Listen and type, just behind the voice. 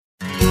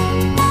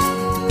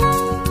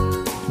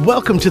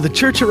Welcome to the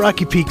Church at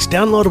Rocky Peak's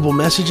downloadable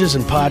messages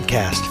and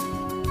podcast.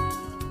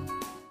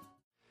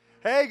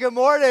 Hey, good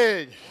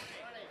morning.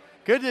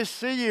 Good to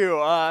see you.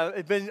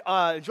 I've been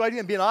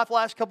enjoying being off the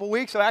last couple of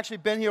weeks. I've actually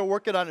been here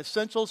working on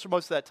essentials for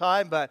most of that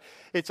time, but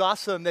it's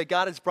awesome that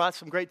God has brought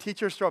some great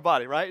teachers to our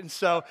body, right? And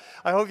so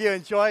I hope you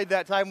enjoyed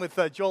that time with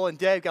Joel and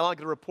Dave. Got a lot of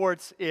good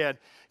reports and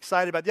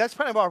excited about that. That's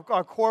kind of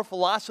our core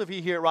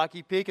philosophy here at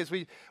Rocky Peak is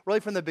we really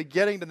from the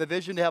beginning been the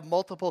vision to have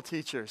multiple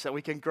teachers that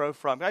we can grow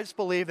from. I just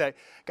believe that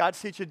God's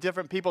teaching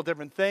different people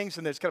different things,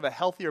 and there's kind of a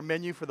healthier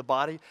menu for the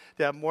body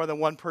to have more than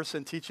one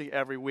person teaching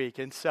every week.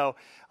 And so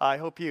I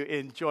hope you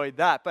enjoyed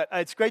that. But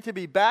it's great to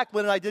be back.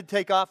 Lynn and I did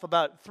take off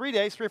about 3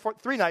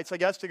 nights, I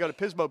guess, to go to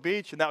Pismo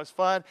Beach, and that was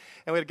fun.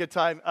 And we had a good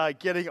time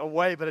getting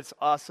away, but it's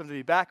awesome to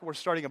be back. We're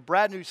starting a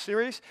brand new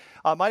series.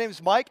 My name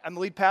is Mike. I'm the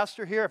lead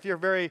pastor here. If you're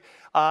very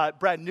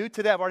brand new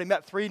today, I've already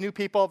met 3 new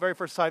people, very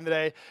first time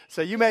today.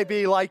 So you may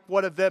be like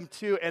one of them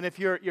too. And if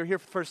you're here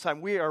for the first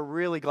time, we are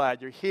really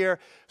glad you're here.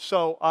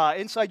 So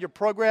inside your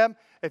program,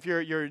 if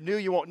you're new,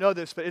 you won't know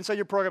this, but inside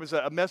your program is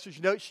a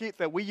message note sheet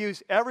that we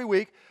use every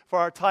week for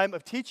our time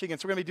of teaching, and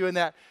so we're going to be doing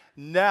that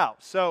now.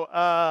 So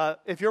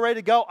if you're ready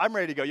to go, I'm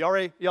ready to go. Y'all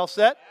ready? Y'all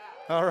set?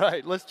 Yeah. All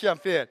right, let's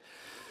jump in.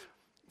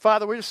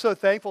 Father, we're just so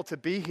thankful to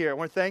be here.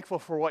 We're thankful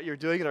for what you're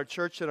doing in our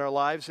church and our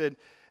lives, and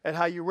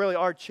how you really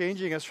are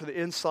changing us from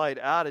the inside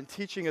out and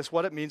teaching us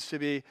what it means to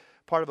be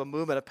part of a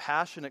movement of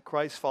passionate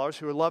Christ followers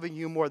who are loving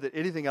you more than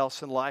anything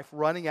else in life,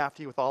 running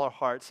after you with all our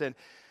hearts. And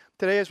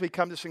today, as we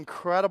come to this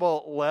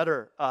incredible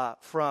letter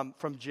from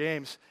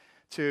James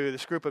to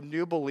this group of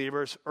new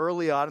believers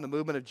early on in the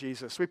movement of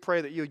Jesus, we pray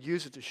that you would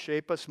use it to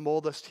shape us,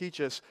 mold us, teach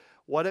us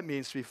what it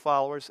means to be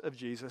followers of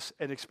Jesus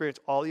and experience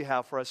all you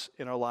have for us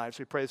in our lives.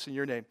 We pray this in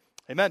your name.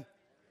 Amen.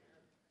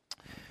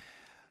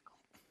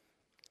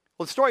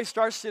 Well, the story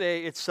starts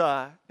today. It's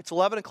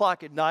 11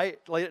 o'clock at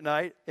night, late at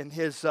night, and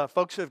his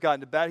folks have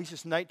gotten to bed. He's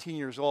just 19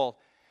 years old,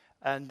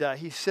 and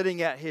he's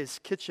sitting at his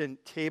kitchen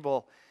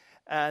table,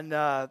 and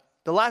the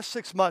last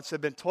 6 months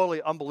have been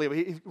totally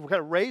unbelievable. He was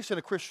kind of raised in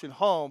a Christian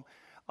home,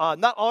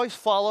 not always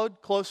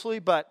followed closely,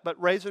 but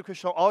raised in a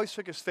Christian home, always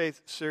took his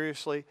faith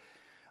seriously,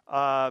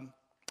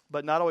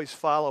 but not always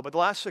followed. But the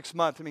last 6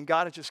 months,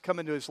 God has just come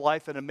into his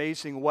life in an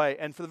amazing way,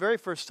 and for the very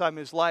first time in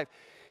his life,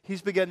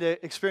 he's begun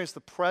to experience the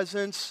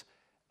presence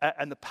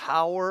and the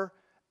power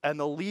and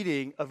the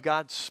leading of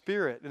God's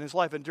Spirit in his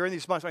life. And during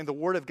these months, the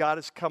Word of God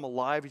has come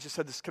alive. He's just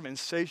had this kind of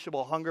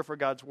insatiable hunger for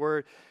God's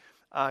Word.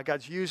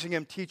 God's using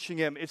him, teaching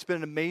him. It's been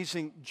an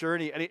amazing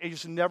journey, and he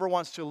just never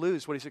wants to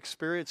lose what he's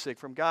experiencing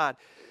from God.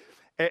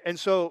 And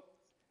so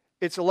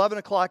it's 11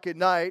 o'clock at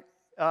night.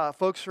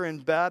 Folks are in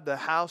bed. The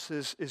house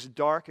is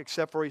dark,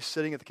 except for he's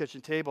sitting at the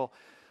kitchen table.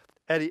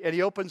 And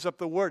he opens up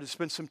the Word to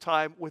spend some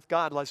time with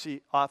God, as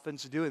he often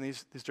is doing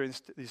during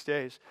these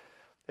days.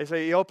 And so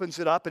he opens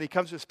it up, and he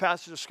comes to this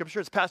passage of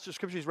Scripture. It's a passage of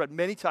Scripture he's read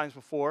many times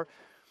before,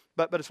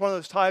 but it's one of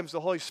those times the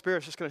Holy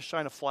Spirit's just going to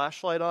shine a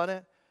flashlight on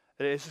it.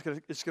 And it's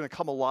going to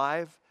come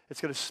alive. It's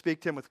going to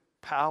speak to him with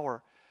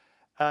power.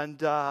 And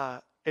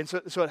so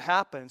it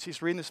happens.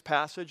 He's reading this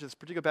passage. This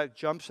particular passage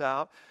jumps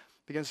out,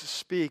 begins to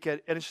speak,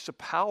 and it's just a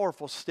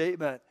powerful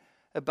statement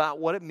about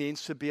what it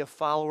means to be a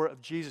follower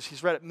of Jesus.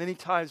 He's read it many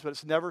times, but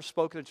it's never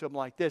spoken to him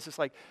like this. It's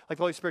like the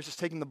Holy Spirit's just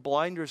taking the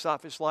blinders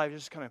off his life.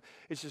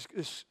 It's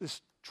just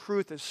this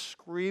truth is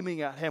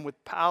screaming at him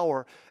with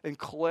power and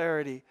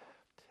clarity.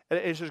 And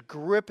it's just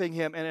gripping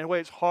him, and in a way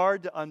it's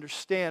hard to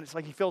understand. It's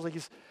like he feels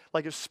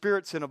like his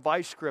spirit's in a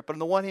vice grip. But on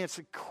the one hand, it's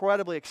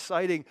incredibly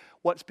exciting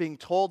what's being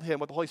told him,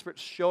 what the Holy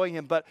Spirit's showing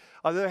him. But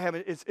on the other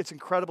hand, it's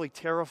incredibly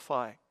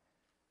terrifying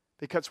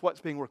because what's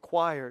being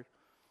required.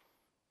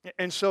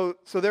 And so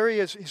there he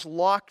is. He's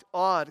locked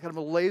on, kind of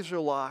a laser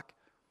lock.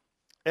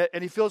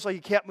 And he feels like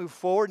he can't move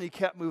forward and he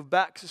can't move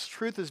back because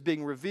truth is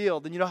being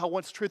revealed. And you know how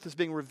once truth is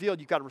being revealed,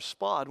 you've got to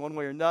respond one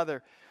way or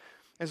another.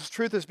 And his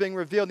truth is being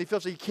revealed, and he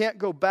feels like he can't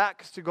go back,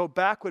 because to go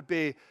back would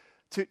be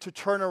to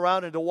turn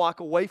around and to walk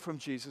away from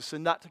Jesus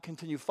and not to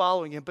continue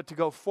following him, but to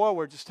go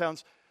forward just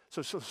sounds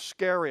so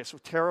scary, so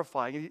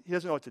terrifying. He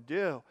doesn't know what to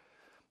do.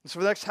 And so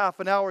for the next half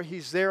an hour,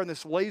 he's there in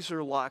this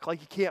laser lock, like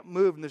he can't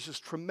move, and there's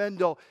this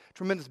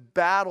tremendous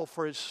battle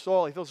for his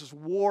soul. He feels this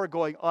war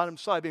going on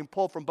inside, being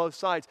pulled from both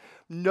sides,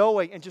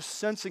 knowing and just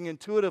sensing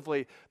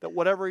intuitively that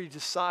whatever he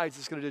decides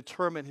is going to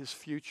determine his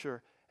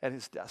future and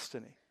his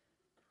destiny.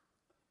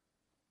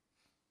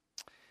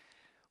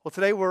 Well,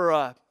 today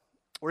we're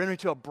entering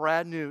into a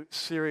brand new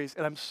series,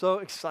 and I'm so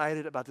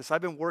excited about this.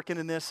 I've been working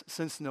in this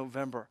since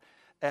November,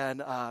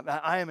 and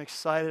I am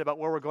excited about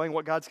where we're going,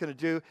 what God's going to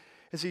do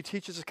as he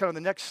teaches us kind of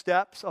the next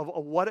steps of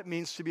what it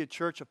means to be a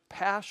church of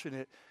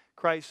passionate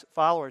Christ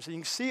followers. And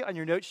you can see on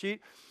your note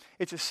sheet,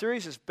 it's a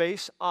series that's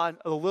based on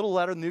a little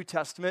letter in the New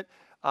Testament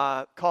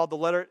called the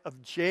letter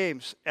of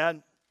James.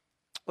 And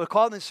we're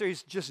calling this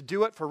series Just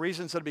Do It for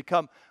reasons that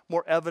become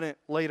more evident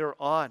later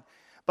on.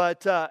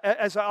 But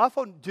as I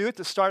often do at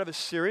the start of a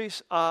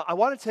series, I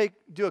want to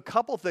do a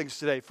couple things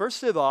today.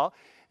 First of all,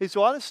 is I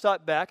want to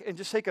step back and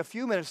just take a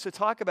few minutes to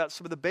talk about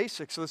some of the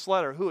basics of this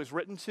letter, who it was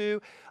written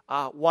to,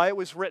 why it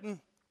was written,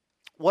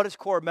 what his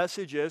core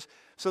message is,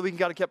 so we can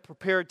kind of get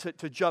prepared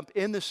to jump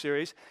in the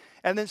series.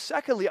 And then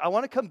secondly, I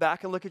want to come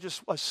back and look at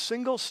just a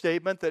single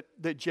statement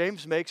that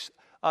James makes,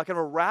 kind of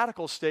a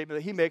radical statement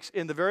that he makes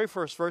in the very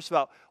first verse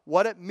about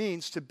what it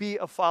means to be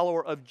a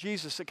follower of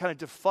Jesus. It kind of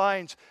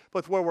defines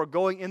both where we're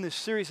going in this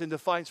series and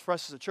defines for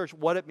us as a church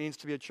what it means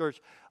to be a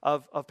church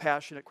of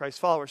passionate Christ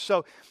followers.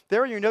 So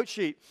there in your note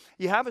sheet,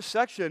 you have a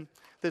section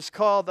that's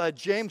called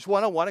James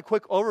 101, a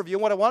quick overview.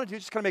 And what I want to do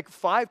is just kind of make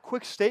 5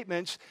 quick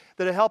statements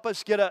that help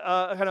us get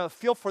a kind of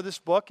feel for this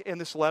book and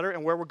this letter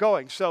and where we're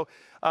going. So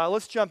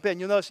let's jump in.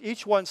 You'll notice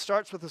each one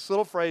starts with this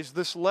little phrase,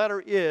 this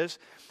letter is.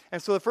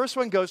 And so the first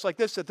one goes like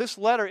this, that this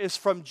letter is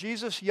from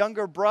Jesus'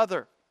 younger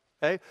brother.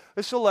 Okay?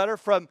 This is a letter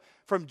from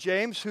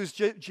James, who's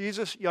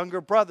Jesus'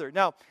 younger brother.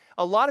 Now,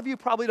 a lot of you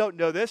probably don't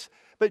know this,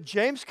 but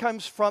Jesus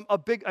comes from a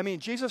big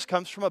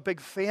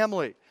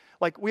family.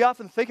 Like, we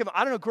often think of,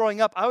 I don't know,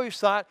 growing up, I always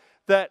thought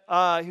that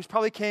he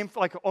probably came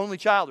from like an only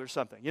child or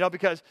something,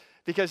 because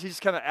he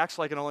just kind of acts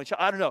like an only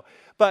child. I don't know.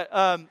 But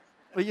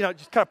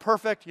just kind of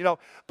perfect,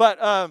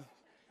 But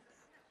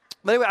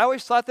anyway, I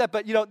always thought that,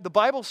 but the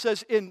Bible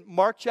says in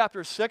Mark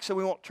chapter 6, and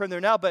we won't turn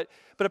there now, but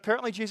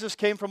apparently Jesus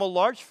came from a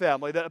large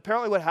family. That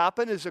apparently what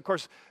happened is, of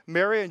course,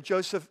 Mary and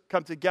Joseph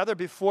come together.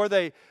 Before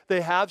they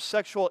have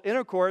sexual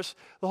intercourse,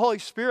 the Holy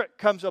Spirit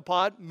comes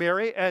upon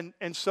Mary, and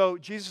so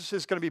Jesus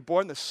is going to be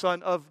born the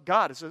Son of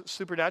God. It's a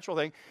supernatural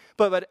thing.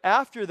 But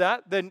after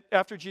that, then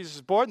after Jesus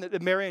is born,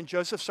 then Mary and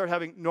Joseph start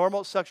having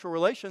normal sexual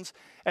relations,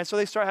 and so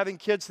they start having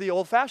kids the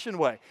old-fashioned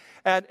way.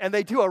 And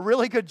they do a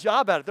really good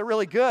job at it. They're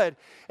really good.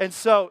 And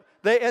so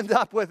they end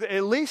up with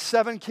at least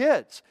 7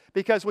 kids,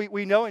 because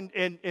we know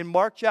in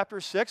Mark chapter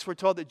 6, we're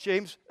told that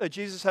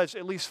Jesus has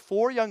at least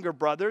 4 younger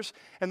brothers,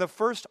 and the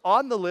first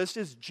on the list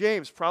is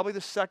James, probably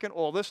the second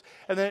oldest,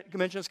 and then it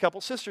mentions a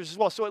couple sisters as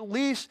well. So at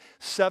least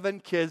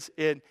 7 kids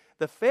in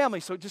the family.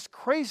 So just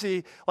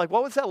crazy. Like,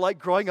 what was that like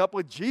growing up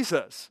with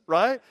Jesus,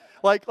 right?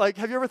 Like,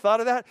 have you ever thought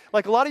of that?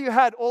 Like, a lot of you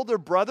had older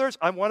brothers,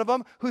 I'm one of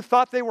them, who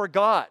thought they were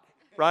God,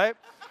 right?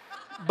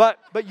 But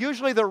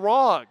usually they're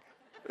wrong.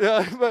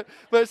 Yeah, but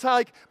it's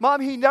like, Mom,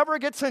 he never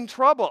gets in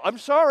trouble. I'm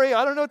sorry,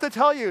 I don't know what to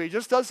tell you. He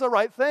just does the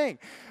right thing.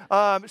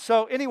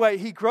 So anyway,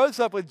 he grows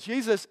up with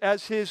Jesus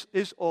as his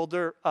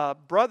older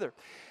brother.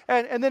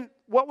 And then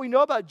what we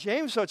know about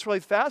James, though, it's really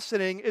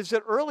fascinating, is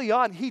that early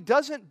on, he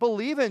doesn't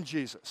believe in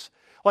Jesus.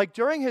 Like,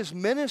 during his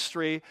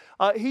ministry,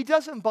 he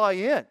doesn't buy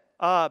in.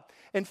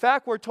 In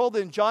fact, we're told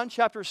in John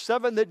chapter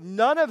 7 that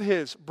none of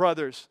his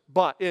brothers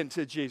bought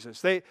into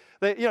Jesus.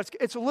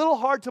 It's a little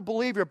hard to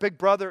believe your big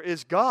brother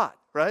is God,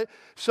 right?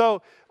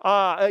 So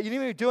you need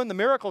to be doing the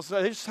miracles.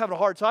 They just having a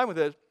hard time with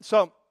it.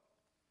 So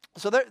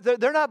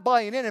they're not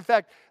buying in. In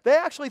fact, they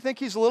actually think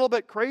he's a little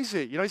bit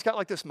crazy. He's got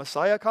like this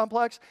Messiah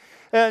complex.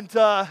 And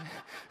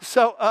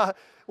so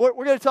we're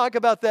going to talk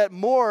about that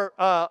more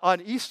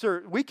on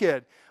Easter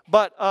weekend.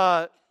 But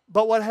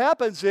what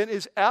happens then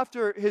is,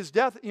 after his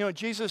death,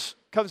 Jesus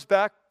comes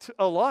back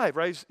alive,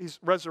 right? He's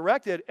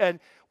resurrected. And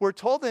we're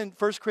told in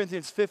 1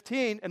 Corinthians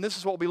 15, and this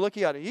is what we'll be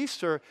looking at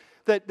Easter,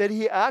 that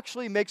he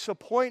actually makes a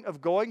point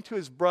of going to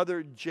his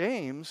brother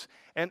James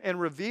and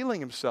revealing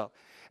himself.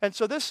 And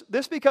so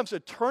this becomes a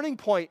turning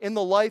point in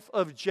the life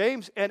of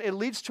James, and it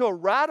leads to a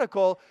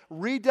radical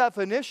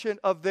redefinition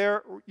of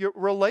their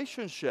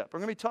relationship. We're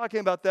going to be talking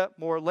about that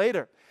more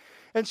later.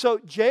 And so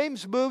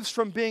James moves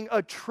from being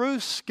a true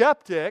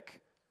skeptic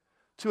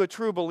to a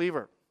true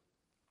believer.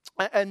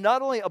 And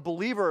not only a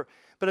believer,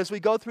 but as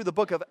we go through the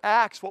book of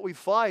Acts, what we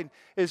find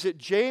is that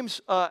James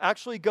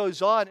actually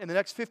goes on in the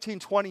next 15,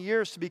 20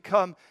 years to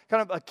become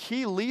kind of a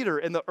key leader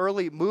in the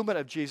early movement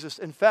of Jesus.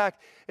 In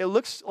fact, it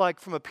looks like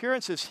from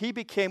appearances, he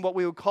became what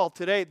we would call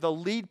today the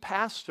lead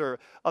pastor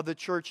of the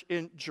church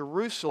in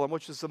Jerusalem,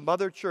 which is the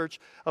mother church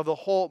of the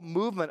whole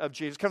movement of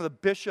Jesus, kind of the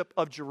bishop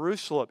of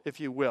Jerusalem, if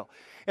you will.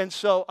 And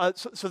so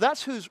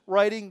that's who's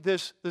writing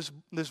this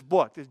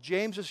book, this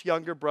James's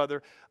younger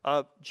brother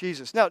of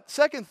Jesus. Now,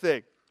 second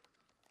thing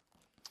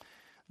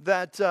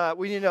that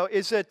we need to know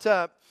is that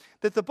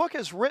the book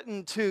is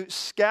written to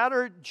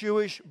scattered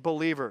Jewish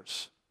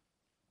believers.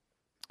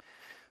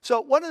 So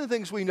one of the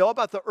things we know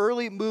about the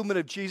early movement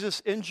of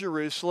Jesus in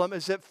Jerusalem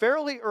is that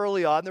fairly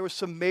early on, there was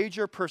some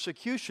major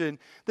persecution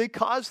that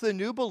caused the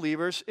new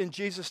believers in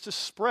Jesus to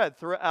start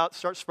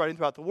spreading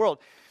throughout the world.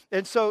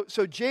 And so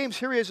James,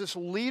 here he is, this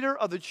leader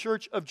of the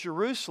church of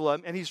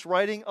Jerusalem, and he's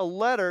writing a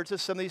letter to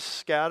some of these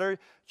scattered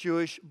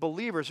Jewish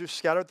believers who are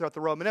scattered throughout the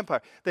Roman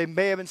Empire. They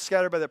may have been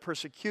scattered by the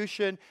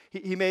persecution.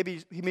 He may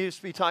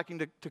just be talking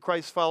to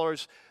Christ's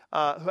followers,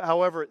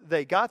 however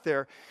they got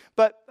there.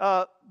 But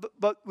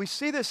we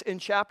see this in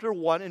chapter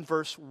 1 and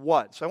verse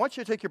 1. So I want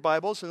you to take your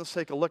Bibles and let's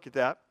take a look at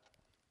that.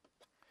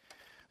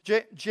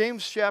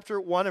 James chapter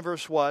 1 and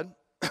verse 1.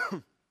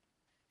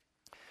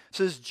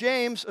 Says,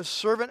 James, a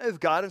servant of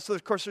God. And so,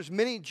 of course, there's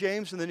many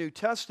James in the New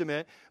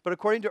Testament, but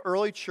according to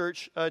early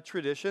church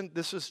tradition,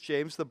 this is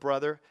James,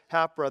 the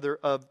half-brother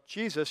of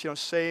Jesus,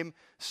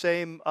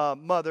 same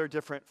mother,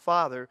 different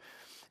father.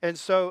 And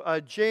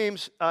so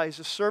James is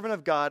a servant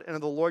of God and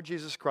of the Lord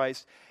Jesus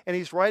Christ, and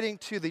he's writing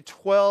to the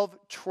 12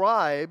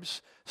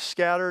 tribes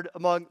scattered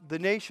among the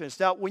nations.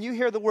 Now, when you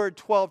hear the word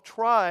 12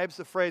 tribes,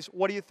 the phrase,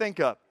 what do you think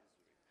of?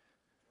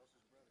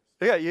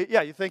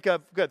 You think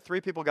of, good,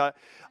 3 people got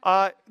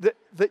it.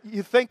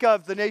 You think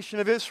of the nation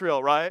of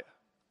Israel, right?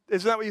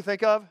 Isn't that what you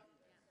think of?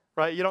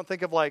 Right? You don't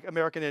think of like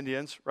American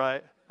Indians,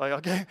 right? Like,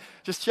 okay,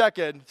 just check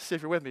in, see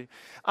if you're with me.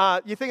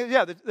 You think,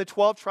 the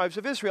 12 tribes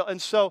of Israel.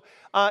 And so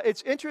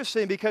it's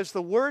interesting because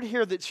the word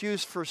here that's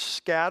used for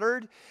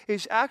scattered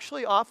is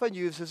actually often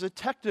used as a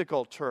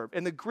technical term.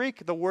 In the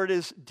Greek, the word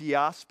is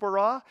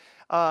diaspora.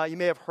 You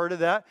may have heard of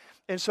that.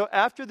 And so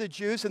after the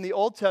Jews in the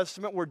Old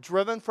Testament were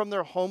driven from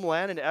their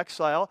homeland in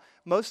exile,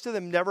 most of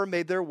them never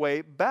made their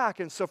way back.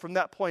 And so from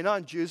that point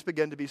on, Jews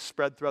began to be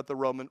spread throughout the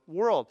Roman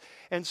world.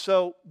 And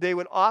so they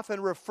would often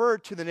refer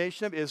to the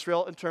nation of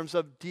Israel in terms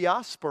of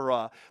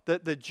diaspora,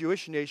 the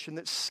Jewish nation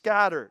that's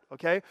scattered,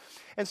 okay?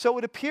 And so it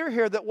would appear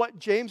here that what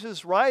James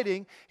is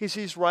writing is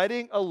he's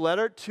writing a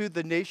letter to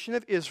the nation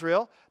of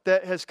Israel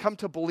that has come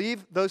to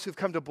believe, those who've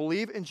come to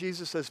believe in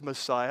Jesus as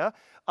Messiah.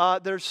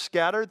 They're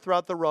scattered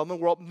throughout the Roman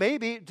world,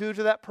 maybe due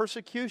to that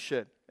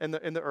persecution in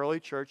the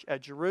early church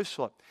at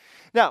Jerusalem.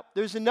 Now,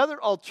 there's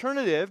another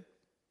alternative.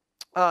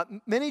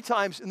 Many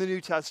times in the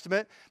New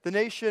Testament, the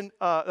nation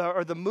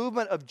or the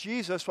movement of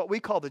Jesus, what we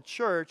call the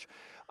church,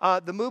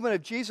 the movement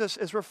of Jesus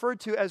is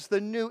referred to as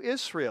the new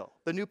Israel,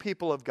 the new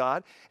people of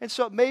God. And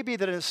so it may be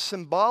that in a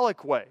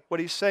symbolic way, what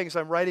he's saying is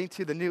I'm writing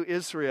to the new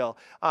Israel,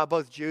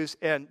 both Jews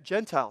and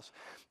Gentiles.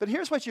 But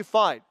here's what you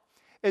find.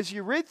 As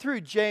you read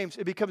through James,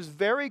 it becomes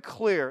very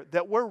clear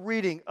that we're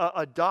reading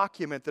a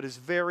document that is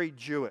very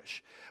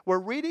Jewish. We're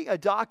reading a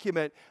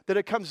document that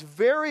it comes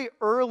very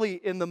early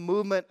in the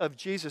movement of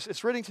Jesus.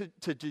 It's written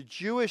to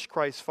Jewish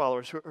Christ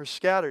followers who are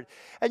scattered.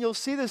 And you'll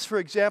see this, for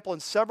example, in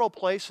several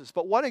places.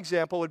 But one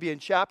example would be in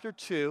chapter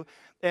 2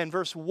 and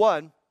verse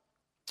 1.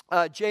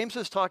 James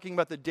is talking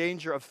about the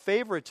danger of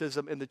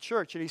favoritism in the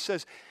church. And he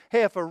says,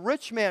 hey, if a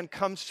rich man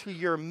comes to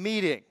your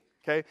meeting,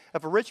 okay,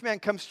 if a rich man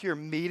comes to your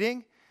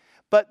meeting,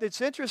 but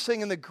it's interesting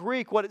in the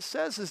Greek, what it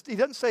says is, he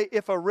doesn't say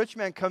if a rich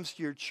man comes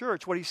to your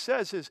church. What he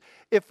says is,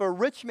 if a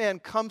rich man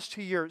comes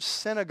to your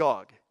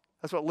synagogue.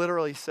 That's what it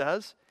literally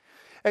says.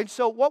 And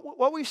so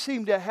what we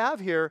seem to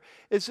have here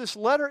is this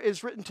letter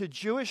is written to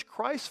Jewish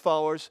Christ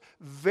followers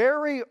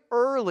very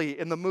early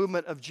in the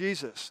movement of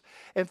Jesus.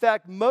 In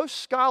fact, most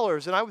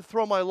scholars, and I would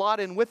throw my lot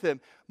in with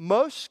them,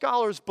 most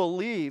scholars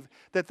believe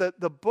that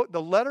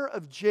the letter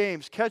of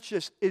James, catch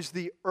this, is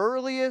the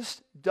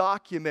earliest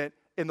document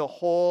in the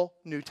whole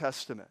New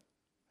Testament,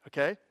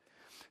 okay?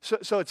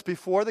 So it's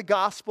before the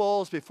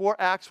Gospels, before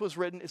Acts was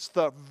written. It's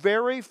the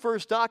very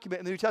first document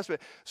in the New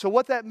Testament. So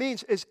what that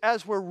means is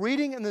as we're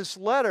reading in this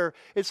letter,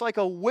 it's like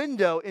a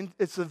window.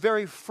 It's the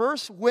very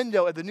first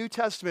window of the New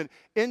Testament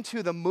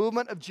into the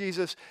movement of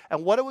Jesus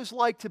and what it was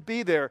like to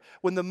be there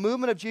when the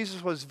movement of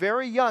Jesus was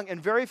very young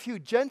and very few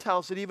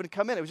Gentiles had even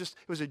come in. It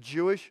was a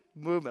Jewish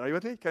movement. Are you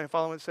with me? Can you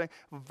follow what I'm saying?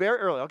 Very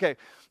early. Okay.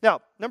 Now,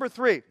 number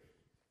 3.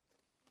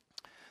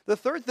 The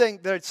third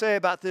thing that I'd say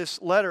about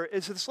this letter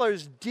is that this letter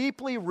is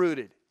deeply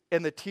rooted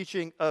in the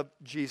teaching of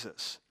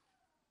Jesus.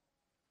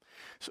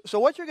 So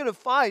what you're going to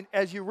find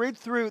as you read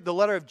through the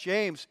letter of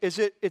James is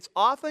it's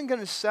often going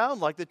to sound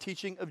like the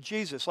teaching of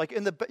Jesus. Like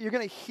you're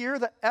going to hear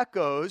the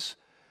echoes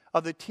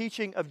of the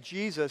teaching of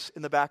Jesus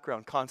in the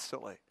background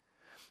constantly.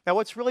 Now,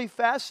 what's really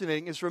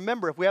fascinating is,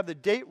 remember, if we have the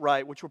date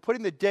right, which we're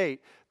putting the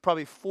date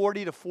probably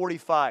 40 to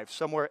 45,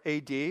 somewhere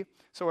AD.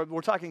 So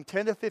we're talking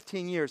 10 to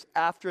 15 years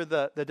after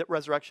the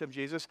resurrection of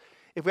Jesus.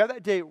 If we have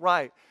that date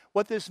right,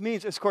 what this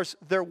means is, of course,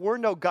 there were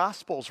no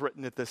Gospels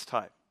written at this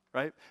time,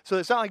 right? So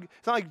it's not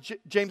like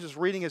James is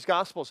reading his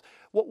Gospels.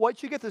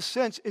 What you get the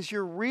sense is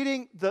you're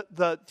reading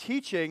the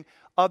teaching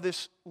of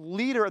this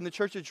leader in the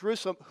church of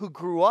Jerusalem who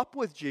grew up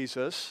with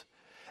Jesus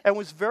and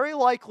was very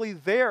likely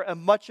there in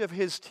much of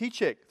his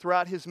teaching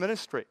throughout his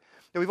ministry.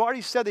 Now, we've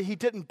already said that he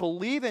didn't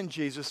believe in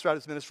Jesus throughout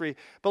his ministry,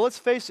 but let's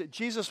face it,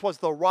 Jesus was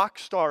the rock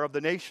star of the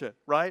nation,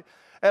 right?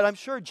 And I'm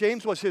sure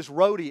James was his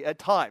roadie at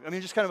times. I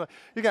mean, just kind of,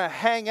 you're going to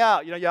hang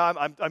out,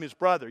 I'm his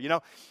brother,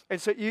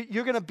 And so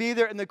you're going to be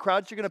there in the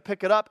crowds, you're going to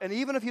pick it up. And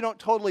even if you don't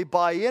totally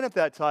buy in at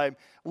that time,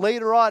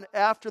 later on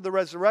after the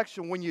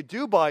resurrection, when you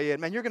do buy in,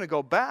 man, you're going to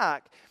go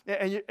back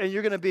and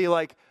you're going to be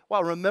like,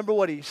 wow, remember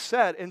what he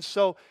said. And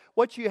so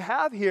what you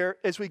have here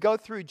as we go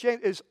through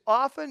James is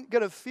often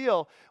going to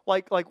feel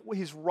like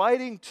he's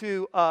writing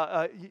to,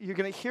 you're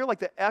going to hear like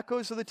the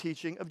echoes of the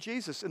teaching of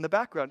Jesus in the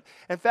background.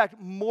 In fact,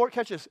 more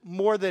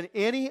than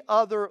any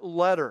other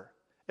letter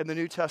in the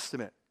New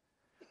Testament,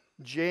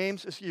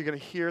 James, you're going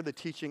to hear the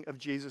teaching of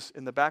Jesus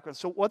in the background.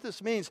 So what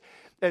this means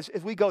is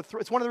as we go through,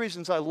 it's one of the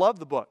reasons I love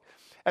the book.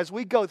 As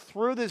we go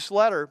through this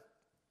letter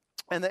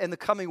in the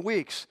coming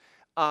weeks,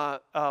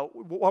 what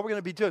we're going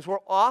to be doing is we're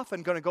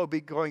often going to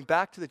be going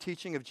back to the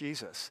teaching of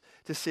Jesus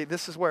to see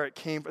this is where it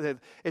came from.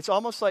 It's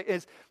almost like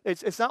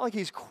it's not like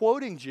he's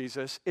quoting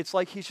Jesus. It's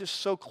like he's just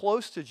so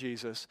close to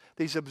Jesus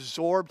that he's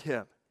absorbed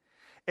him.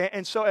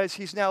 And so as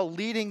he's now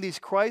leading these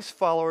Christ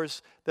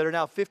followers that are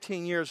now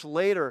 15 years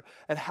later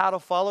and how to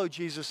follow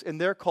Jesus in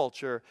their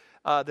culture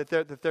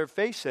that they're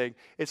facing,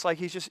 it's like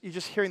you're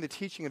just hearing the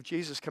teaching of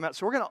Jesus come out.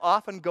 So we're going to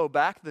often go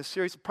back to this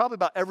series, probably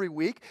about every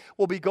week.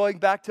 We'll be going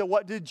back to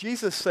what did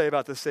Jesus say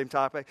about the same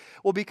topic.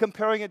 We'll be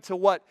comparing it to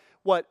what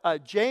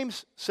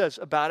James says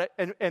about it,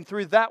 and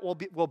through that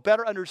we'll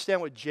better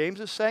understand what James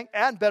is saying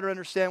and better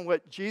understand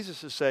what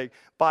Jesus is saying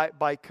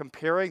by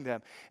comparing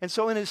them. And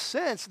so in a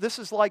sense, this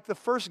is like the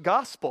first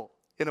gospel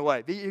in a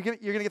way. You're going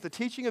to get the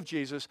teaching of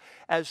Jesus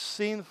as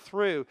seen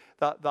through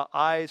the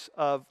eyes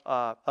of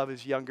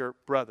his younger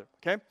brother.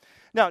 Okay?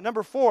 Now,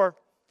 number 4,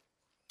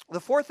 the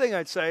fourth thing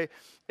I'd say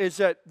is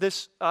that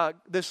this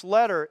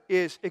letter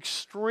is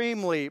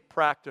extremely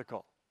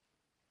practical.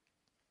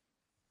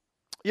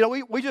 You know,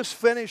 we just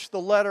finished the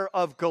letter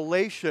of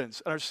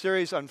Galatians in our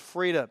series on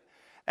freedom.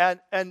 And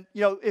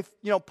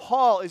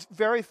Paul is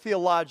very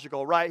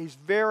theological, right? He's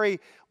very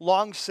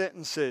long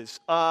sentences,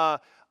 very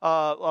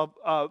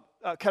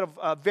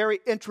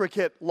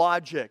intricate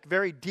logic,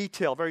 very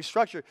detailed, very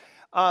structured.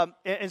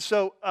 He's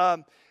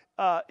a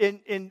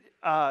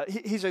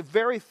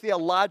very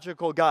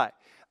theological guy.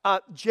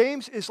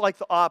 James is like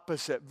the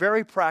opposite,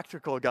 very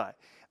practical guy.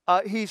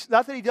 He's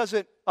not that he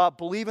doesn't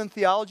believe in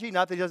theology,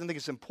 not that he doesn't think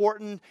it's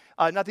important,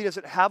 not that he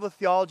doesn't have a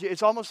theology.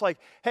 It's almost like,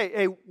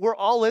 hey, we're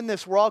all in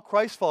this. We're all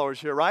Christ followers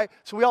here, right?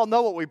 So we all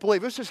know what we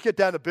believe. Let's just get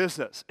down to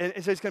business. And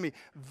so it's going to be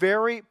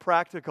very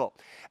practical.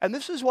 And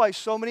this is why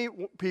so many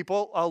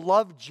people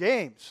love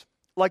James.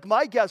 Like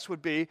my guess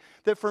would be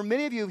that for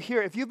many of you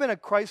here, if you've been a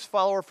Christ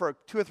follower for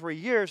 2 or 3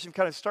 years and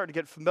kind of starting to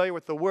get familiar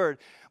with the word,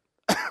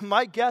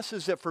 my guess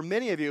is that for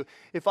many of you,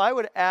 if I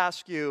would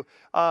ask you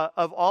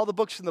of all the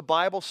books in the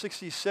Bible,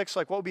 66,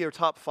 like what would be your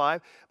top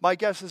 5? My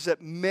guess is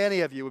that many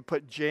of you would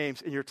put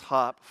James in your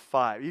top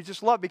 5. You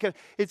just love it because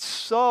it's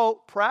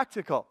so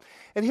practical.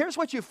 And here's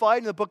what you find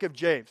in the book of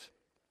James.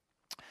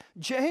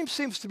 James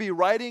seems to be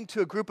writing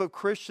to a group of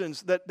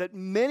Christians that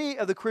many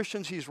of the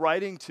Christians he's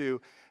writing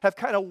to have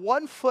kind of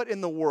one foot in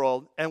the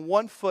world and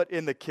one foot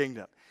in the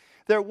kingdom.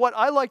 They're what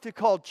I like to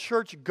call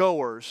church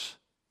goers,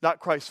 not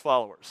Christ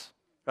followers.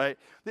 Right?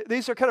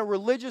 These are kind of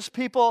religious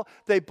people.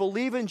 They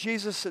believe in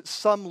Jesus at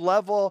some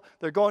level.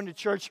 They're going to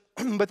church,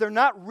 but they're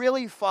not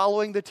really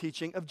following the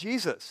teaching of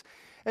Jesus.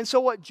 And so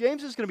what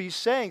James is going to be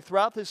saying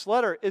throughout this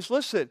letter is,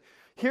 listen,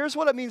 here's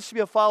what it means to be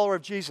a follower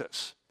of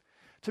Jesus.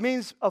 To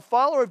means a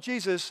follower of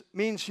Jesus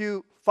means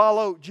you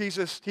follow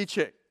Jesus'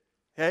 teaching.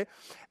 Okay?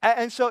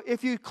 And so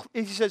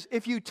he says,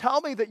 if you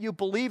tell me that you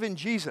believe in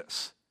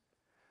Jesus,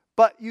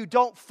 but you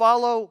don't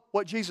follow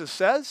what Jesus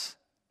says,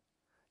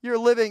 you're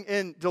living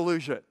in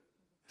delusion.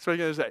 That's what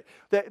he's going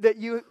to say. That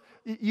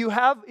you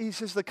have, he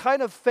says, the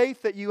kind of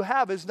faith that you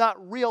have is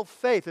not real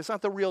faith. It's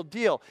not the real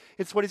deal.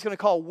 It's what he's going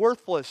to call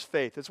worthless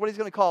faith. It's what he's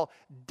going to call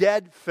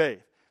dead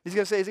faith. He's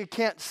going to say it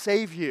can't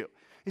save you.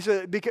 He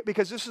said,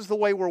 because this is the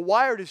way we're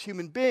wired as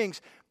human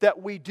beings,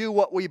 that we do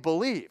what we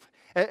believe.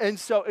 And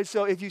so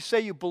if you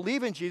say you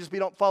believe in Jesus, but you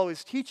don't follow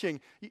his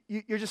teaching,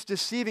 you're just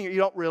deceiving, or you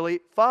don't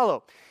really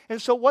follow.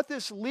 And so what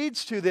this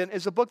leads to then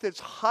is a book that's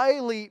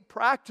highly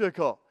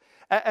practical.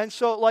 And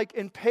so, like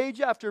in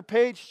page after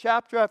page,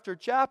 chapter after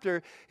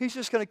chapter, he's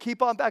just going to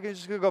keep on back and he's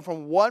just going to go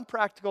from one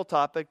practical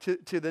topic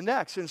to the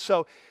next. And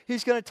so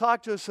he's going to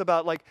talk to us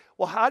about, like,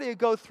 well, how do you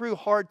go through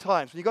hard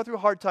times? When you go through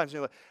hard times,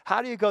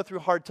 how do you go through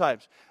hard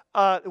times?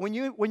 When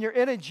you're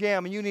in a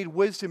jam and you need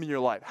wisdom in your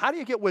life, how do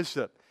you get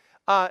wisdom?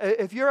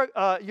 If you're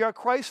a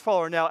Christ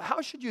follower now, how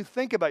should you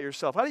think about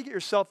yourself? How do you get your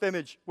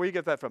self-image? Where do you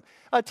get that from?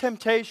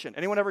 Temptation.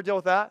 Anyone ever deal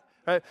with that?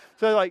 Right?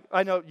 So, like,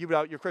 I know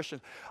you're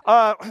Christian.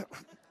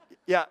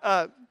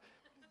 Yeah,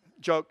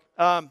 joke.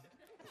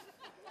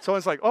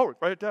 Someone's like, oh,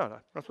 write it down.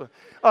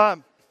 How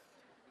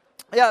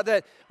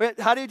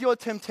do you deal with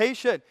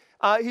temptation?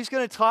 He's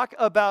going to talk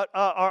about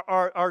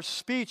our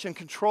speech and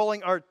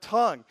controlling our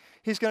tongue.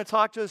 He's going to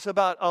talk to us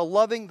about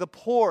loving the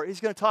poor. He's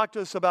going to talk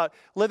to us about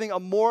living a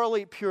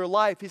morally pure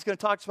life. He's going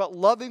to talk to us about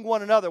loving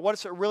one another. What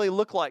does it really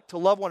look like to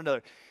love one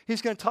another?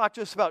 He's going to talk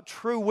to us about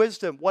true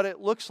wisdom, what it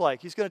looks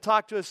like. He's going to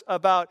talk to us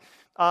about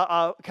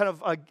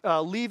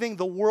leaving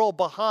the world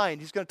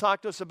behind. He's going to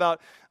talk to us about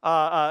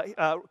kind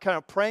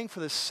of praying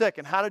for the sick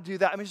and how to do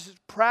that. I mean, it's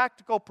just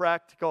practical.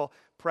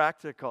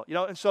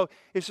 And so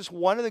it's just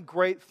one of the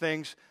great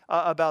things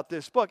about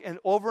this book. And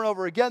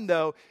over again,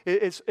 though,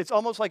 it's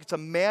almost like it's a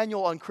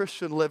manual on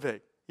Christian living.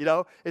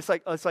 It's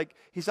like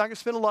he's not going to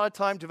spend a lot of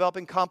time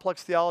developing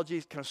complex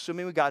theology. Kind of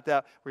assuming we got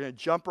that, we're going to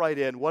jump right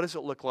in. What does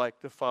it look like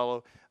to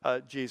follow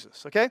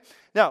Jesus? Okay.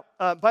 Now,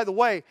 by the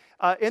way,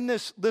 in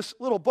this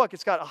little book,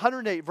 it's got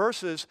 108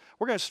 verses.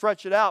 We're going to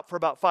stretch it out for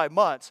about 5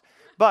 months,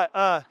 but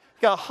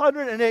it's got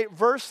 108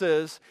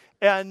 verses,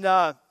 and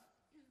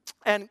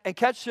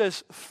catch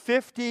this,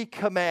 50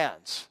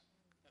 commands.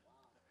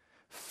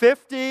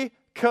 50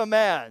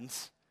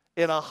 commands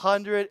in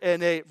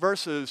 108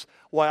 verses.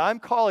 Why I'm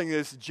calling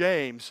this,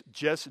 James,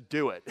 just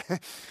do it.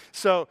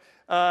 So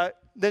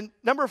then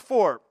number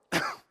 4,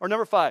 or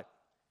number 5.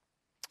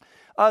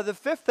 The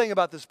fifth thing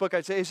about this book,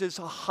 I'd say, is it's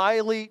a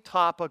highly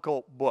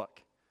topical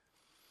book.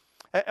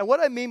 And what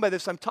I mean by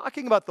this, I'm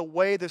talking about the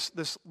way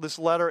this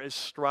letter is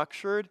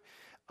structured.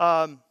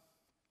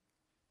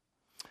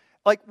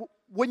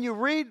 When you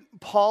read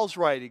Paul's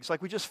writings,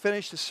 like we just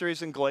finished a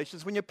series in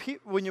Galatians, when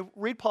you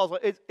read Paul's,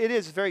 it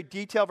is very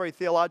detailed, very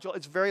theological.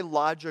 It's very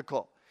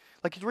logical.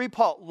 Like you read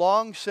Paul,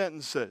 long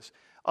sentences,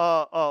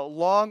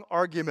 long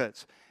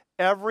arguments.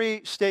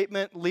 Every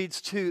statement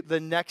leads to the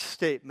next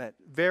statement.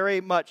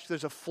 Very much,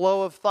 there's a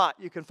flow of thought.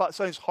 You can follow.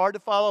 Sometimes it's hard to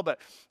follow,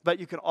 but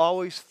you can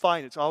always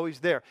find it. It's always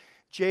there.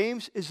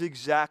 James is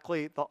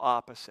exactly the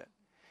opposite.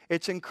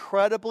 It's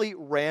incredibly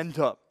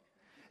random.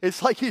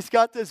 It's like he's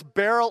got this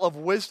barrel of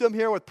wisdom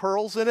here with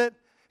pearls in it.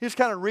 He just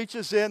kind of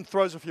reaches in,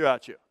 throws a few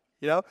at you.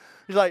 You know,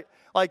 he's like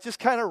just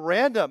kind of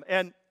random.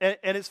 And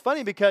it's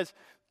funny because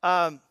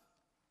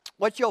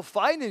what you'll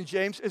find in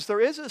James is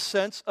there is a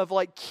sense of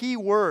like key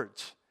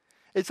words.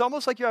 It's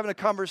almost like you're having a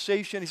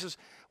conversation. He says,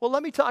 well,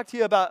 let me talk to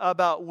you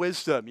about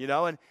wisdom, you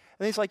know. And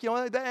he's like, you know,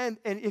 and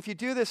if you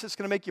do this, it's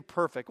going to make you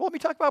perfect. Well, let me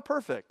talk about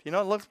perfect, you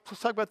know. Let's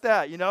talk about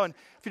that, you know. And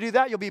if you do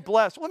that, you'll be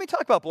blessed. Well, let me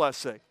talk about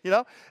blessing, you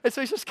know. And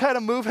so he's just kind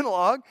of moving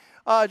along,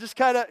 just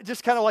kind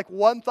of like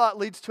one thought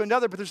leads to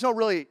another, but there's no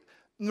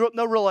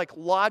real like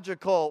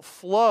logical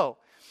flow.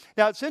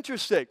 Now, it's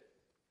interesting.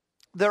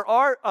 There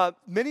are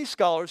many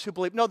scholars who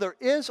believe, no, there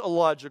is a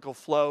logical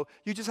flow.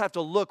 You just have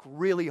to look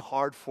really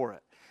hard for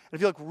it. And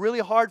if you look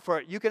really hard for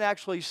it, you can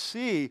actually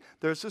see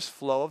there's this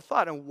flow of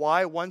thought and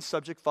why one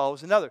subject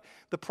follows another.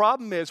 The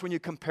problem is when you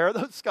compare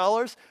those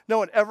scholars, no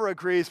one ever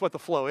agrees what the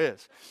flow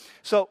is.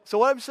 So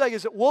what I'm saying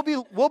is that we'll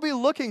be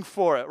looking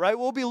for it, right?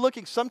 We'll be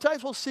looking.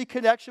 Sometimes we'll see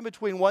connection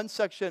between one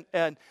section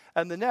and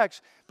the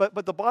next,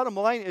 but the bottom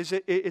line is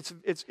it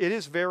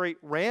is very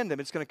random.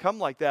 It's going to come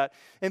like that.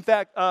 In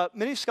fact,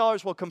 many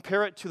scholars will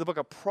compare it to the book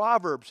of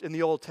Proverbs in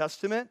the Old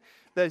Testament.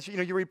 That is, you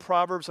know, you read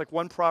Proverbs, like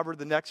one proverb to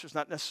the next, there's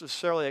not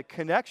necessarily a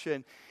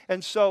connection.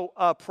 And so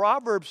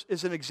Proverbs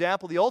is an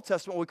example of the Old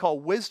Testament, what we call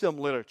wisdom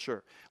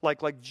literature,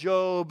 like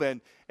Job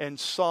and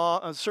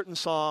certain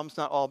Psalms,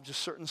 not all,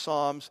 just certain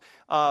Psalms,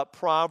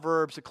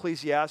 Proverbs,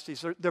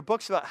 Ecclesiastes. They're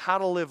books about how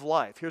to live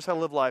life. Here's how to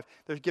live life.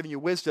 They're giving you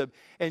wisdom.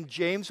 And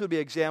James would be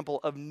an example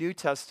of New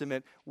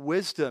Testament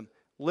wisdom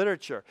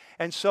literature.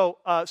 And so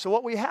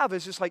what we have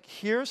is just like,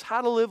 here's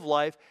how to live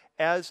life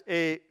as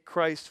a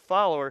Christ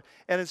follower.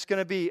 And it's going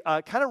to be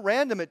kind of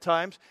random at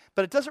times,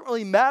 but it doesn't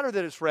really matter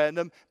that it's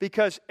random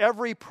because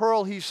every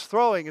pearl he's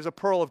throwing is a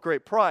pearl of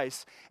great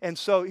price. And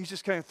so he's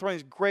just kind of throwing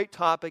this great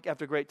topic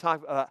after great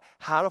topic about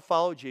how to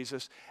follow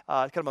Jesus,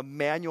 kind of a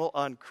manual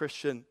on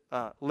Christian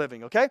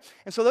living, okay?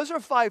 And so those are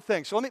 5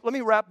 things. So let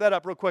me wrap that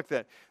up real quick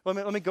then.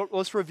 Let me go,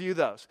 let's review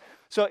those.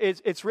 So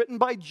it's written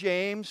by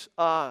James,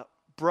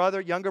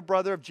 younger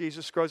brother of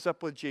Jesus, grows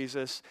up with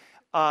Jesus.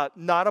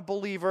 Not a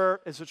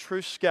believer, is a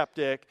true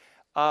skeptic,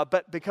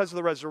 but because of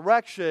the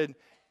resurrection,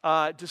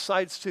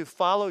 decides to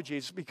follow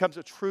Jesus, becomes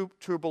a true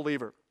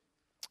believer.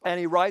 And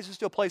he rises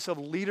to a place of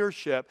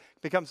leadership,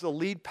 becomes the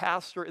lead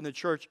pastor in the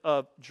church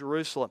of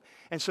Jerusalem.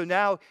 And so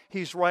now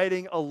he's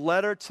writing a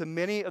letter to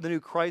many of the new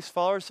Christ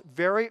followers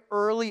very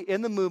early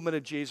in the movement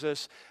of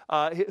Jesus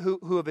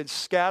who have been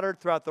scattered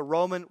throughout the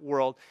Roman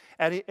world.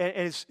 And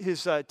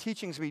his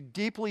teachings will be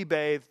deeply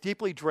bathed,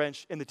 deeply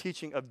drenched in the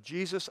teaching of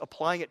Jesus,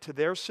 applying it to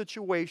their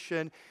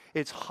situation.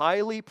 It's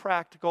highly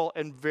practical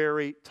and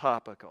very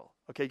topical.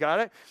 Okay, got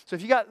it? So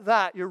if you got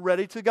that, you're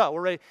ready to go.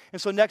 We're ready.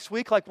 And so next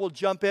week, we'll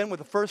jump in with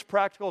the first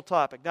practical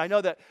topic. Now, I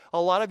know that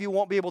a lot of you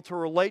won't be able to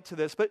relate to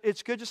this, but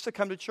it's good just to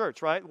come to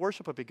church, right?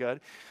 Worship would be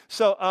good.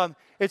 So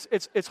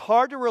it's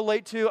hard to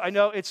relate to. I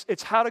know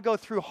it's how to go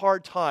through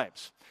hard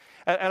times.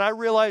 And I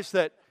realize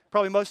that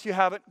probably most of you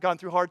haven't gone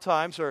through hard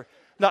times or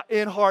not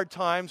in hard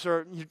times,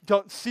 or you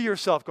don't see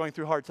yourself going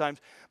through hard times.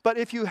 But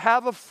if you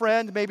have a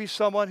friend, maybe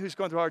someone who's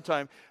going through a hard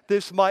time,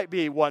 this might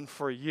be one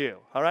for you,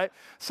 all right?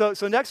 So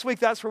next week,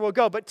 that's where we'll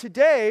go. But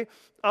today,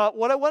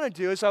 what I want to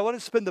do is I want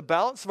to spend the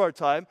balance of our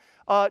time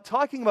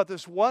talking about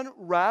this one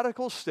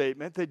radical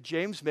statement that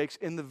James makes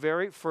in the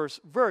very first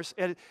verse,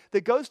 and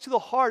that goes to the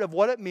heart of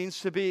what it means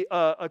to be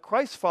a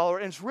Christ follower,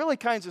 and it's really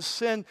kind of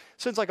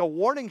sends like a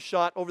warning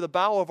shot over the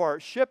bow of our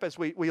ship as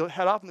we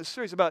head off in this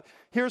series about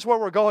here's where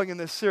we're going in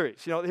this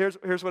series. You know,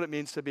 here's what it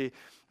means to be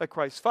a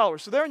Christ follower.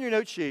 So there in your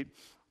note sheet,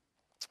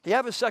 you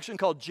have a section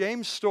called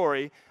James'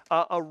 Story,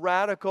 a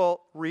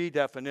radical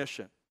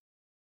redefinition.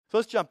 So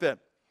let's jump in.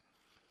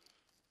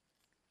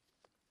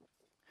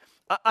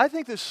 I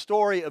think this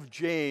story of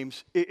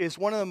James is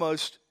one of the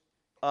most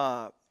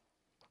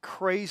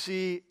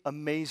crazy,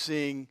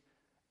 amazing,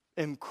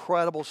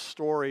 incredible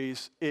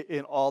stories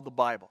in all the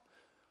Bible.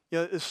 You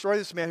know, the story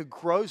of this man who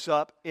grows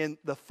up in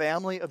the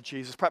family of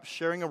Jesus, perhaps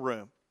sharing a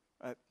room.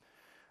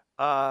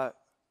 Right?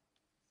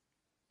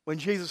 When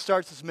Jesus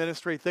starts his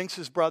ministry, he thinks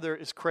his brother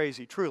is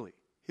crazy, truly.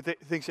 He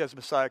thinks he has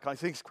Messiah coming.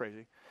 He thinks he's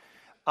crazy.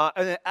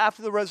 And then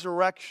after the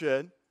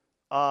resurrection,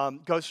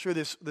 goes through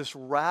this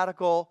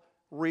radical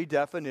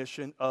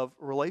redefinition of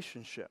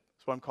relationship.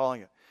 That's what I'm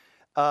calling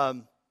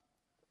it.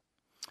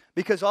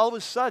 Because all of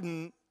a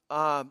sudden,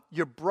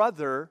 your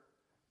brother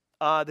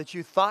that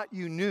you thought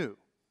you knew,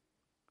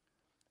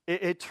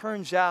 it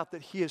turns out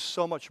that he is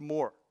so much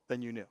more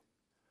than you knew.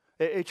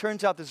 It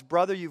turns out this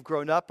brother you've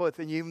grown up with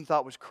and you even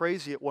thought was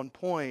crazy at one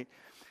point,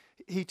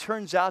 he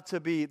turns out to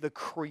be the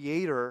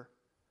creator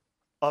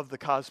of the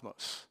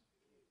cosmos.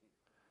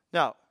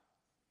 Now,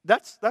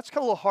 that's kind of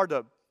a little hard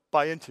to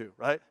buy into,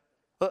 right?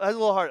 That's a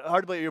little hard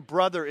to believe your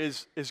brother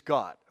is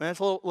God. I mean, that's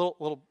a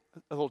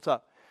little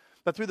tough.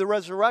 But through the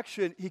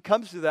resurrection, he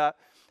comes to that.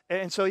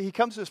 And so he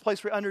comes to this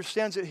place where he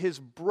understands that his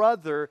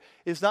brother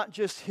is not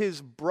just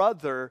his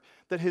brother,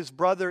 that his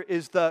brother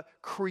is the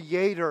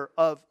creator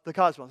of the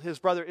cosmos. His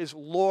brother is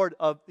Lord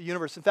of the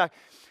universe. In fact,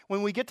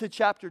 when we get to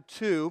chapter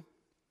 2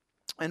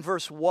 and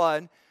verse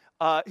 1,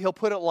 he'll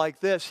put it like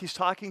this. He's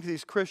talking to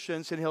these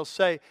Christians and he'll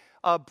say,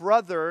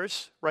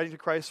 brothers, writing to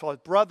Christ,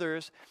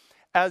 brothers,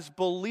 as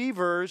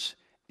believers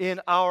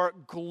in our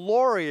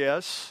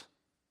glorious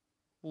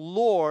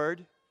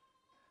Lord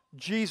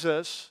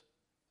Jesus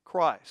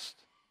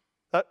Christ.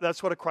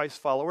 That's what a Christ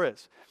follower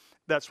is.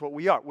 That's what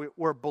we are.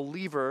 We're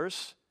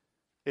believers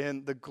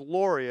in the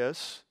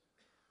glorious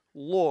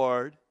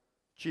Lord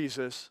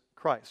Jesus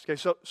Christ. Okay,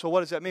 so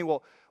what does that mean?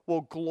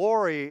 Well,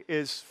 glory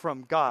is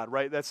from God,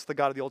 right? That's the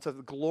God of the Old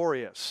Testament.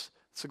 Glorious.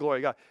 It's the glory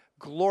of God.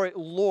 Glory,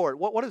 Lord.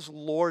 What does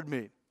Lord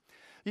mean?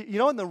 You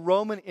know, in the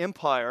Roman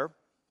Empire,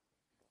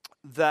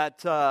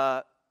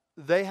 that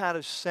they had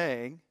a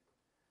saying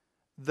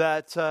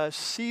that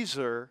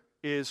Caesar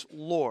is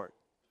Lord.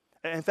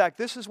 In fact,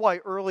 this is why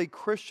early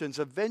Christians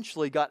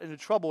eventually got into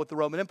trouble with the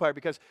Roman Empire,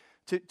 because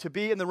to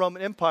be in the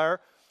Roman Empire,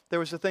 there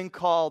was a thing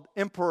called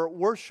emperor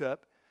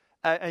worship,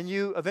 and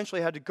you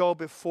eventually had to go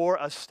before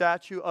a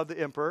statue of the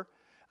emperor,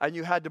 and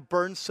you had to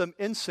burn some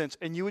incense,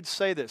 and you would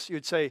say this.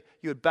 You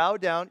would bow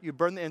down, you'd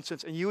burn the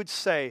incense, and you would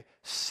say,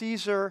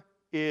 Caesar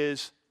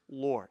is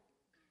Lord.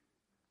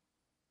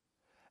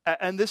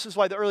 And this is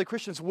why the early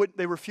Christians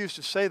they refused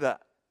to say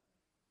that.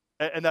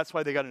 And that's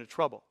why they got into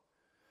trouble.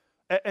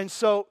 And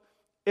so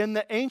in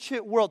the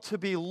ancient world, to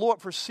be Lord,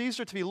 for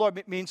Caesar to be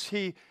Lord, means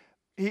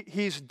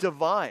he's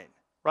divine,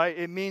 right?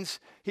 It means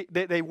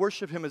they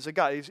worship him as a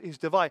God. He's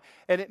divine.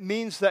 And it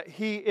means that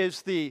he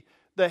is the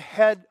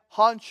head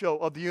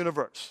honcho of the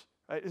universe,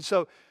 right? And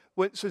so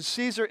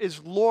Caesar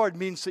is Lord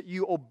means that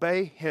you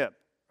obey him,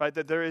 right?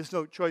 That there is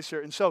no choice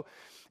here.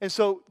 And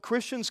so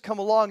Christians come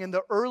along, and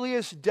the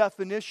earliest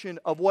definition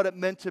of what it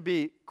meant to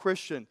be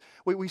Christian,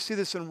 we see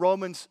this in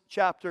Romans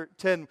chapter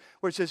 10,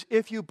 where it says,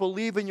 if you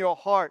believe in your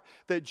heart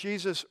that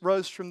Jesus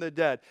rose from the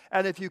dead,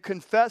 and if you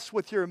confess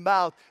with your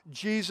mouth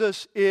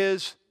Jesus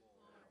is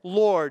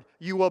Lord,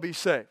 you will be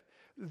saved.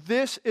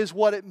 This is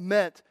what it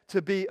meant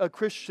to be a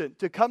Christian,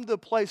 to come to the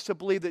place to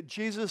believe that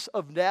Jesus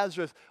of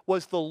Nazareth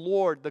was the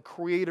Lord, the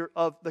creator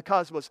of the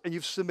cosmos, and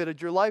you've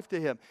submitted your life to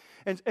him.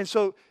 And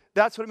so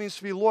that's what it means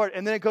to be Lord.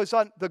 And then it goes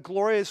on, the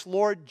glorious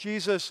Lord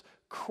Jesus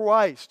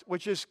Christ,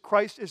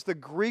 Christ is the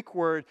Greek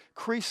word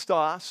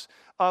Christos,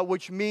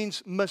 which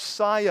means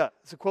Messiah.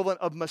 It's equivalent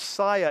of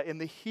Messiah in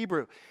the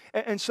Hebrew.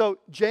 And so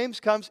James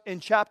comes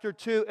in chapter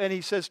 2 and he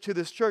says to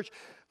this church,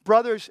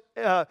 brothers,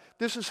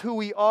 this is who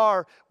we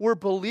are. We're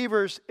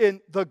believers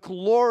in the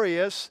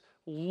glorious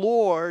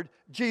Lord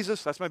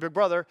Jesus, that's my big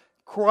brother,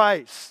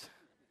 Christ.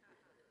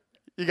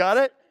 You got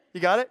it? You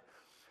got it?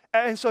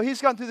 And so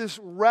he's gone through this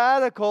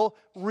radical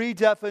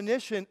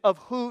redefinition of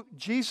who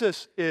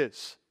Jesus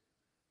is.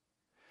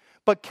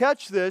 But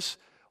catch this,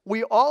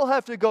 we all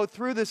have to go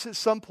through this at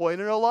some point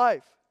in our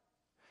life.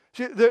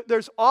 See,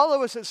 there's all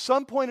of us at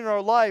some point in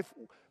our life,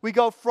 we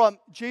go from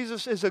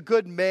Jesus is a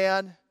good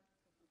man.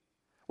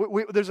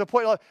 There's a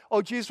point like,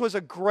 oh, Jesus was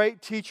a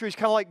great teacher. He's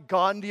kind of like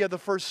Gandhi of the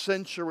first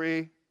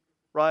century,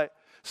 right?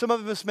 Some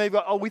of us may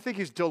go, oh, we think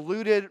he's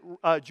deluded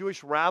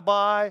Jewish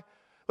rabbi.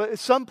 But at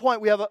some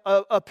point, we have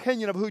an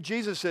opinion of who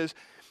Jesus is.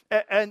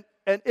 And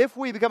if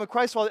we become a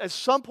Christ follower, at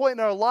some point in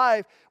our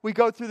life, we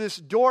go through this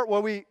door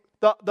where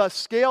the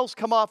scales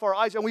come off our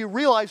eyes and we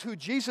realize who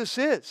Jesus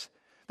is.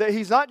 That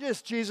he's not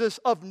just Jesus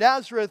of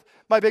Nazareth,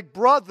 my big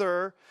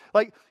brother.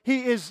 Like,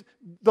 he is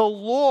the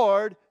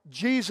Lord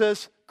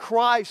Jesus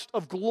Christ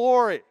of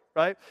glory,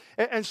 right?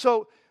 And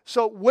so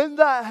when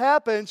that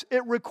happens,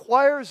 it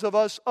requires of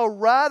us a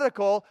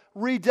radical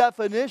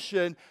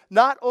redefinition,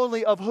 not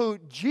only of who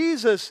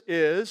Jesus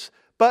is,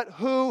 but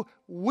who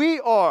we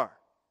are.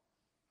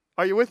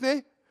 Are you with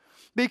me?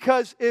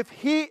 Because if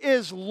he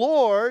is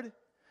Lord,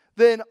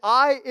 then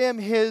I am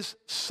his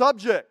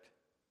subject.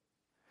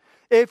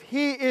 If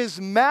he is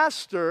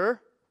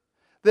master,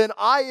 then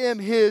I am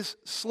his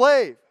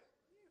slave.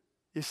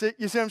 You see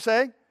what I'm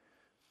saying?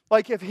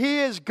 Like, if he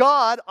is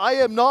God, I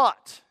am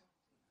not.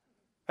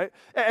 Right?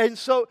 And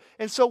so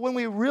when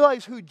we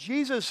realize who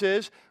Jesus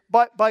is,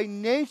 by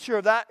nature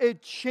of that,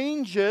 it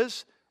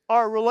changes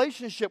our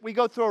relationship. We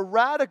go through a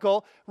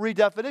radical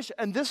redefinition.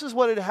 And this is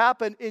what had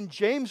happened in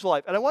James'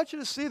 life. And I want you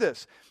to see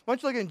this. I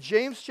want you to look in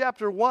James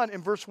chapter 1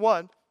 and verse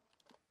 1.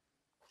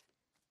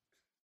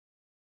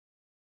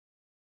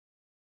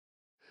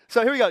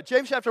 So here we go,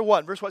 James chapter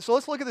 1, verse 1. So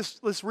let's look at this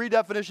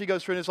redefinition he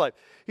goes through in his life.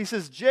 He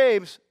says,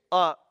 James,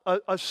 a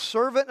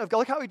servant of God.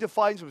 Look how he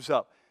defines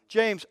himself.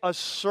 James, a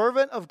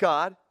servant of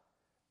God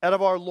and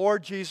of our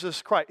Lord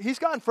Jesus Christ. He's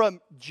gone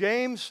from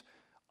James,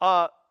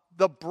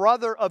 the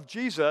brother of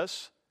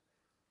Jesus,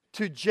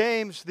 to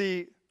James,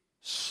 the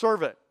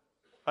servant.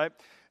 Right?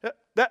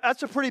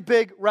 That's a pretty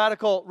big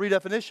radical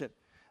redefinition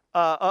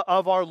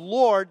of our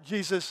Lord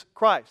Jesus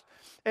Christ.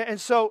 And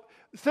so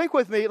think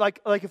with me, like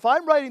if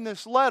I'm writing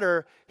this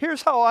letter,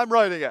 here's how I'm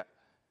writing it.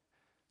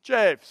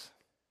 James,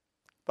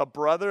 the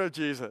brother of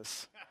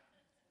Jesus.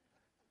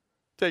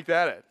 Take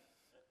that in.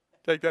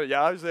 Take that in.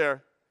 Yeah, I was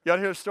there. You want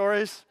to hear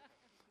stories?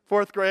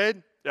 4th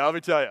grade? Yeah, let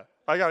me tell you.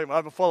 I got him.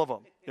 I'm full of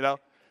them, you know.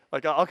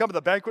 Like I'll come to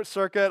the banquet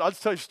circuit. I'll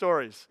just tell you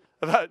stories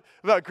about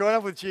growing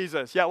up with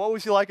Jesus. Yeah, what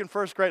was he like in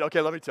 1st grade? Okay,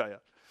 let me tell you.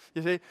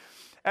 You see?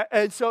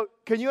 And so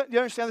can you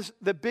understand this?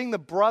 That being the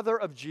brother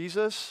of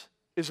Jesus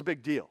is a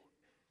big deal.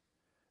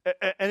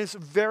 And it's a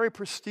very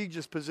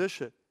prestigious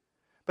position.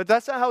 But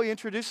that's not how he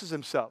introduces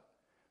himself.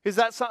 Because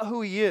that's not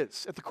who he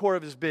is at the core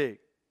of his being.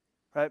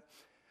 Right?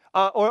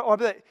 Or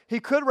he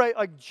could write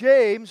like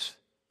James,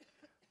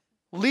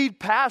 lead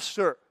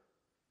pastor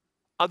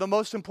of the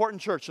most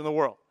important church in the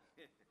world.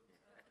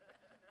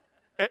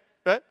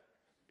 Right?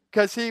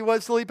 Because he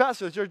was the lead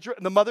pastor of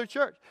the mother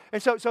church.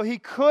 And so he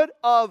could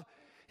have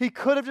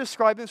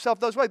described himself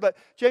those ways. But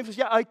James says,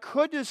 yeah, I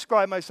could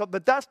describe myself,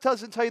 but that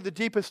doesn't tell you the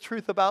deepest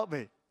truth about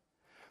me.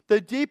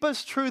 The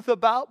deepest truth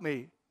about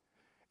me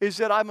is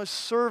that I'm a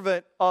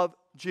servant of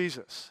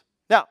Jesus.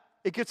 Now,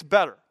 it gets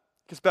better.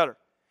 It gets better.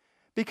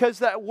 Because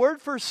that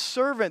word for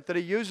servant that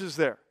he uses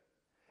there,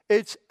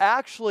 it's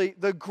actually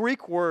the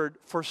Greek word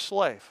for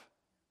slave.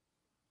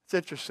 It's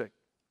interesting.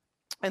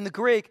 In the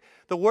Greek,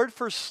 the word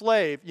for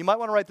slave, you might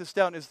want to write this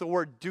down, is the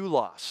word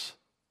doulos.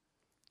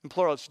 In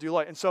plural, it's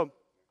doulos.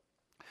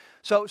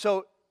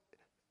 And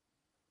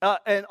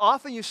and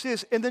often you see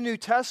this in the New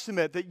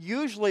Testament, that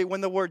usually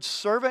when the word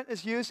servant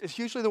is used, it's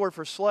usually the word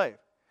for slave.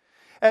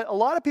 And a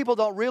lot of people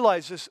don't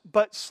realize this,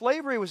 but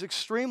slavery was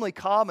extremely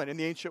common in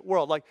the ancient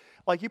world. Like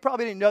you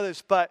probably didn't know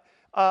this, but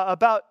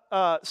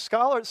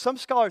some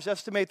scholars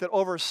estimate that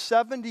over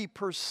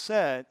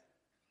 70%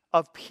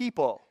 of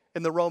people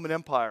in the Roman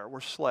Empire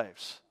were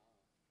slaves.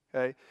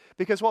 Okay?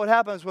 Because what would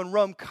happen is when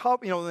when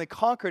they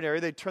conquered an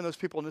area, they'd turn those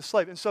people into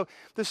slaves. And so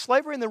the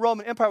slavery in the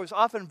Roman Empire was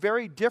often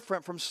very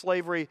different from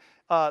slavery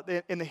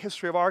in the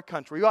history of our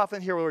country. We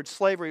often hear the word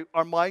slavery,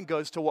 our mind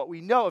goes to what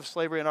we know of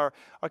slavery in our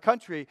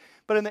country.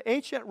 But in the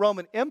ancient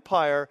Roman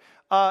Empire,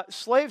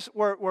 slaves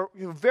were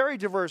a very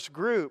diverse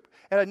group.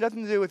 It had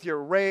nothing to do with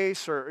your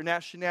race or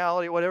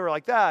nationality or whatever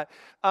like that.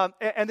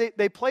 And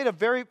they played a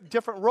very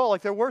different role.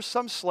 Like there were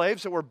some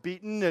slaves that were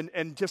beaten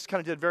and just kind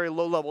of did very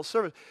low-level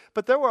service.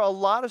 But there were a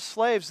lot of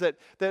slaves that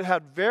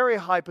had very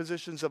high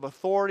positions of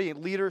authority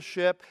and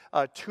leadership,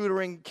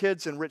 tutoring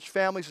kids in rich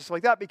families and stuff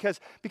like that,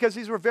 because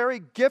these were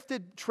very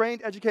gifted,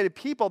 trained, educated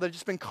people that had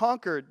just been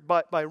conquered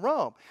by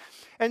Rome.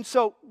 And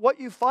so what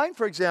you find,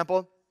 for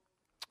example,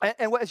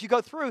 and as you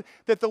go through,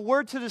 that the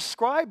word to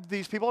describe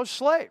these people are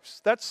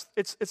slaves. It's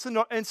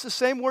the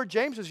same word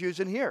James is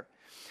using here.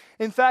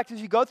 In fact,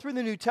 as you go through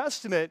the New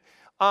Testament,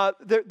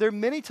 there are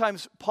many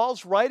times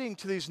Paul's writing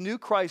to these new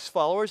Christ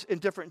followers in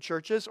different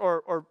churches,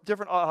 or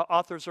different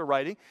authors are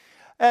writing.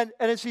 And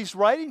as he's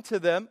writing to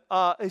them,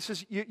 he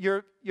says,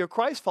 you're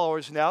Christ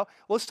followers now.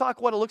 Let's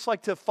talk what it looks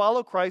like to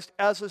follow Christ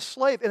as a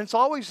slave. And it's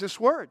always this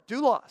word,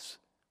 doulos.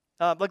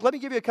 Let me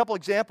give you a couple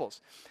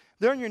examples.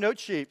 There in your note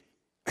sheet,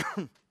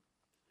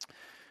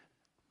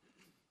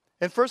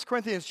 in 1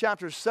 Corinthians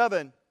chapter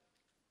 7,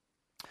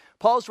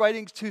 Paul's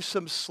writing to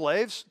some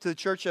slaves to the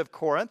church of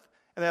Corinth,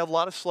 and they have a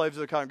lot of slaves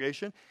in the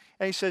congregation.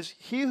 And he says,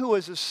 he who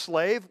was a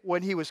slave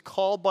when he was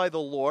called by the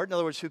Lord, in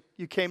other words,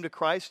 you came to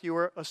Christ, you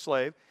were a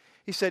slave.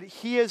 He said,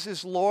 he is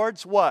his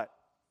Lord's what?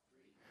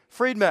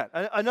 Freedman.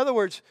 In other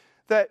words,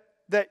 that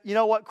you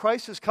know what?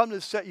 Christ has come to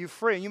set you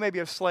free. And you may be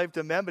a slave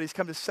to men, but he's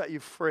come to set you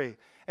free.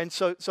 And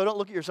so don't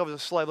look at yourself as a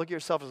slave. Look at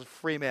yourself as a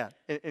free man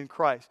in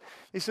Christ.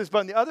 He says, but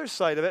on the other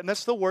side of it, and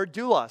that's the word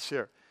doulos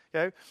here.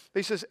 Okay?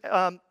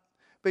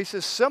 But he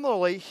says,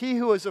 similarly, he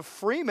who is a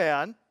free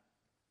man,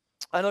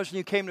 I notice when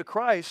you came to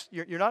Christ,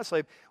 you're not a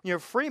slave. When you're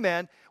a free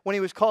man, when he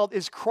was called,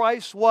 is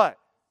Christ what?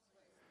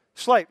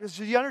 Slave.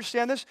 Do you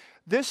understand this?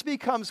 This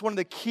becomes one of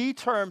the key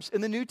terms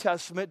in the New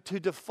Testament to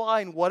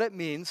define what it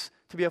means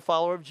to be a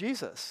follower of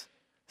Jesus.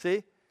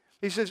 See?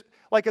 He says,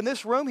 like in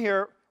this room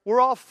here, we're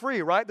all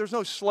free, right? There's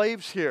no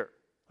slaves here.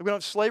 We don't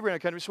have slavery in our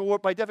country, so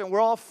by definition, we're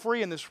all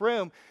free in this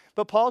room.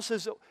 But Paul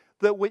says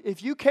that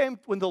if you came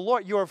when the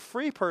Lord, you're a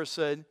free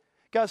person,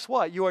 guess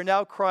what? You are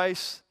now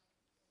Christ's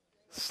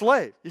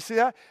slave. You see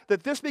that?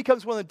 That this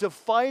becomes one of the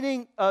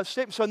defining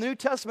statements. So the New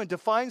Testament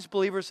defines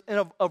believers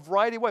in a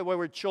variety of ways.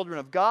 We're children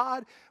of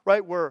God,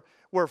 right?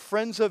 We're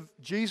friends of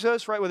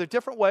Jesus, right? Well, there are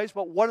different ways,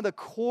 but one of the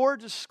core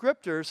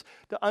descriptors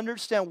to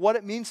understand what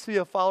it means to be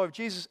a follower of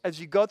Jesus as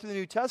you go through the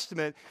New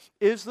Testament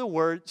is the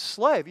word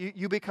slave.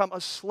 You become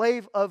a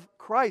slave of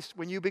Christ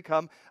when you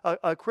become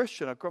a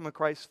Christian, a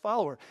Christ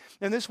follower.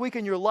 And this week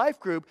in your life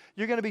group,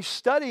 you're going to be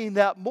studying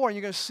that more, and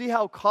you're going to see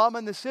how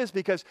common this is,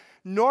 because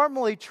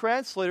normally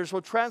translators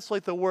will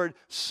translate the word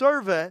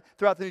servant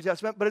throughout the New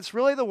Testament, but it's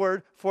really the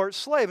word for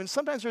slave. And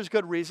sometimes there's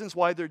good reasons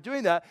why they're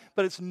doing that,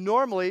 but it's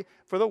normally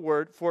for the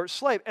word for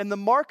slave. And the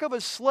mark of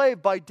a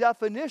slave, by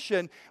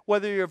definition,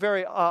 whether you're a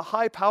very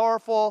high,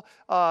 powerful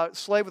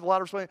slave with a lot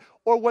of responsibility,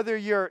 or whether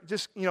you're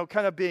just,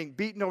 kind of being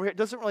beaten over here, it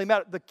doesn't really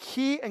matter. The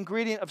key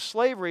ingredient of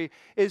slavery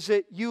is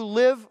that you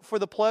live for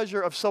the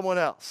pleasure of someone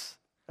else,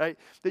 right?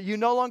 That you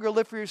no longer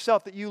live for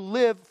yourself, that you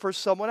live for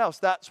someone else.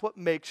 That's what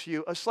makes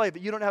you a slave,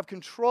 that you don't have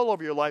control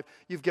over your life.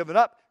 You've given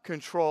up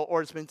control,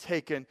 or it's been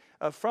taken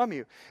from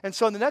you. And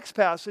so in the next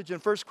passage, in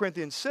 1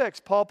 Corinthians 6,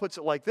 Paul puts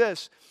it like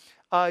this.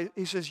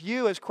 He says,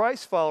 you as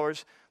Christ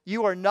followers,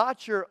 you are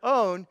not your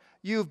own.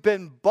 You've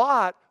been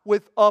bought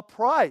with a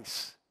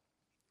price.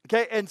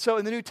 Okay, and so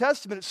in the New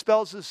Testament, it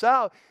spells this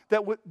out,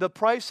 that the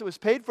price that was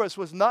paid for us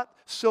was not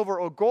silver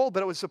or gold,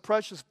 but it was the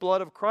precious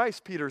blood of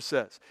Christ, Peter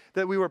says,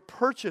 that we were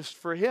purchased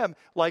for him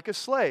like a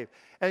slave.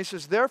 And he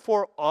says,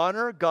 therefore,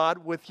 honor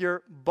God with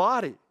your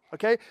body.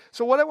 Okay,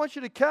 so what I want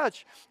you to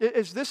catch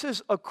is this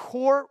is a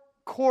core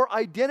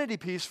identity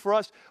piece for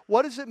us.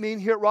 What does it mean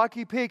here at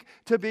Rocky Peak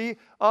to be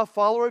a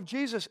follower of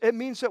Jesus? It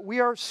means that we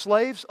are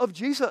slaves of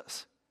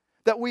Jesus,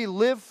 that we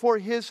live for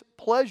his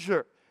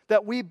pleasure,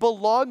 that we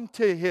belong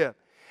to him.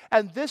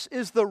 And this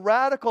is the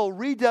radical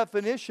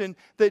redefinition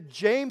that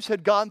James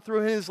had gone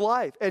through in his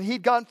life. And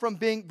he'd gone from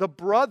being the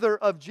brother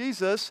of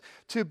Jesus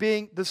to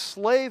being the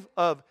slave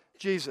of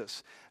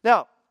Jesus.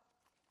 Now,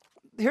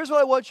 here's what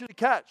I want you to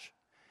catch.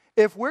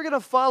 If we're going to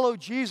follow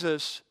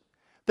Jesus,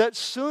 that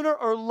sooner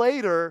or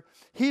later,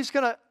 he's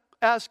going to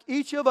ask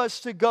each of us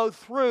to go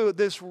through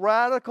this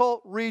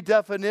radical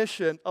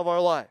redefinition of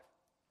our life.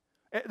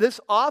 This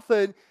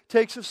often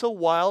takes us a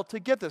while to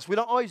get this. We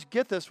don't always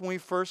get this when we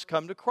first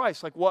come to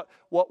Christ, like what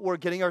we're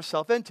getting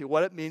ourselves into,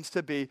 what it means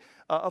to be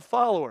a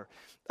follower.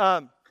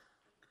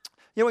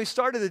 We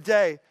started the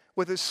day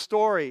with a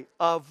story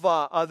of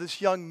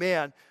this young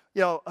man,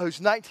 who's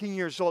 19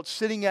 years old,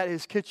 sitting at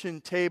his kitchen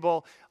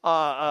table.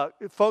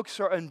 Folks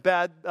are in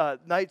bed,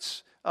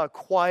 nights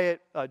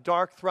quiet,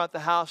 dark throughout the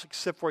house,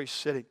 except where he's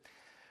sitting.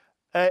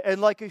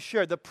 And like I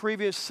shared, the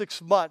previous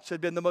 6 months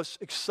had been the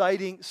most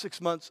exciting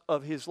 6 months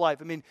of his life.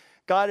 I mean,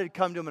 God had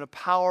come to him in a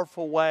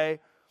powerful way.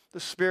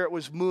 The Spirit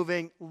was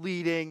moving,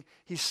 leading.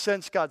 He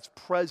sensed God's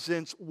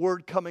presence,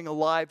 Word coming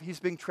alive.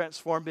 He's being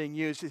transformed, being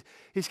used.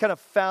 He's kind of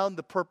found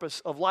the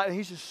purpose of life. And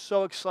he's just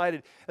so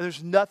excited. And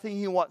there's nothing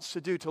he wants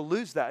to do to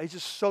lose that. He's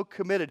just so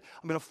committed.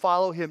 I'm going to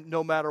follow him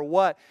no matter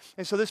what.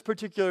 And so this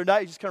particular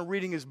night, he's just kind of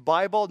reading his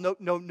Bible.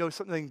 No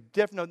something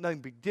different, nothing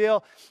big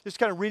deal. Just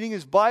kind of reading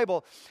his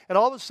Bible. And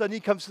all of a sudden, he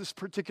comes to this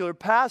particular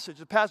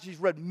passage. A passage he's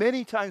read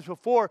many times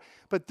before.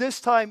 But this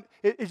time,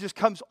 it just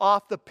comes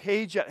off the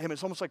page at him.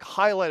 It's almost like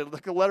highlighted,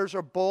 like the letters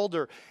are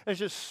bolder. And it's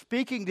just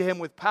speaking to him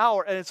with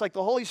power. And it's like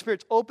the Holy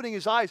Spirit's opening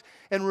his eyes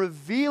and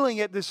revealing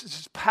it,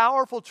 this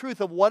powerful truth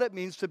of what it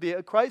means to be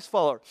a Christ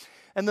follower.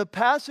 And the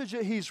passage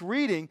that he's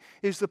reading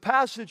is the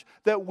passage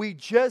that we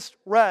just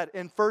read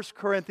in 1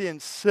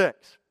 Corinthians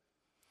 6.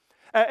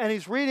 And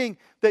he's reading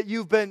that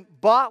you've been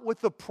bought with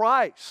the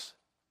price.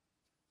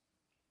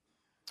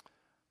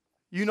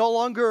 You no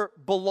longer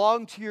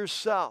belong to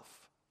yourself.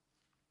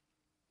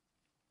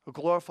 But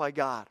glorify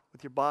God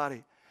with your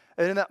body.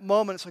 And in that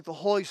moment, it's like the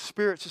Holy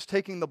Spirit's just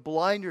taking the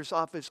blinders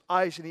off his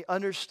eyes, and he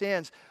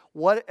understands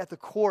what at the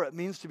core it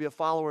means to be a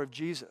follower of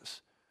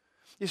Jesus.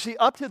 You see,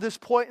 up to this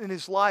point in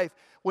his life,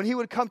 when he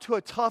would come to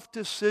a tough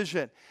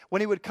decision,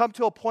 when he would come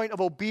to a point of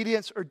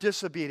obedience or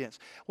disobedience,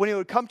 when he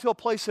would come to a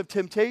place of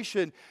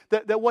temptation,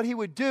 that what he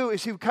would do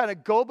is he would kind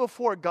of go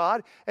before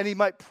God, and he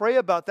might pray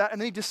about that, and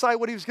then he'd decide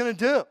what he was going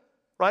to do,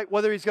 right?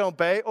 Whether he's going to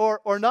obey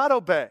or not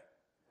obey.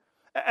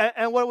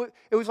 And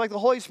it was like the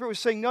Holy Spirit was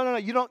saying, no,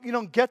 you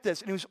don't get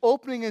this. And he was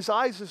opening his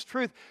eyes to this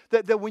truth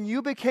that when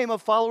you became a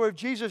follower of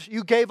Jesus,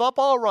 you gave up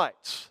all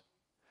rights,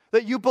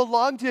 that you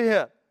belong to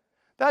him.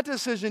 That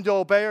decision to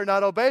obey or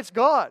not obey, it's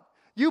God.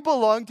 You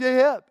belong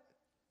to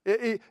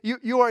him.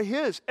 You are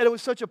his. And it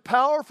was such a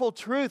powerful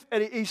truth.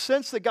 And he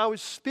sensed that God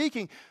was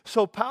speaking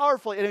so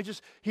powerfully. And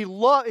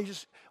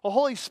the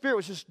Holy Spirit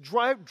was just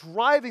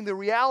driving the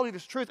reality of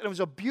this truth. And it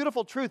was a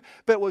beautiful truth,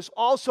 but it was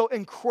also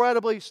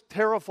incredibly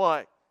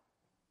terrifying.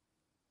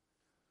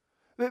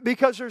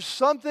 Because there's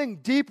something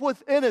deep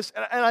within us,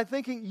 and I'm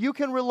thinking you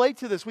can relate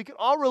to this. We can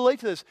all relate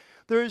to this.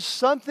 There is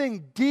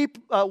something deep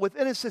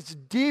within us that's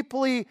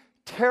deeply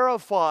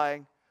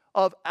terrifying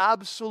of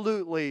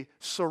absolutely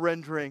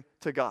surrendering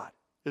to God,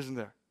 isn't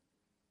there?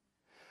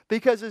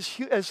 Because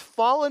as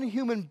fallen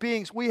human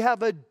beings, we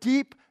have a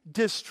deep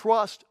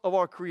distrust of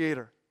our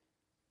Creator.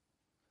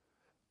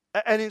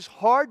 And it's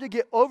hard to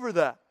get over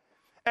that.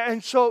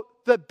 And so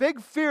the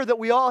big fear that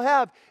we all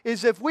have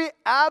is if we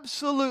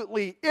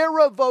absolutely,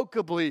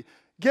 irrevocably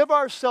give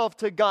ourselves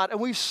to God and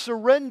we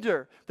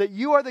surrender that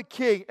you are the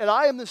king and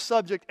I am the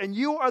subject and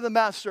you are the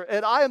master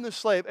and I am the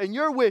slave and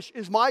your wish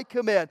is my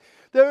command,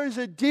 there is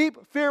a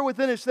deep fear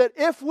within us that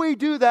if we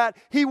do that,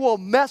 he will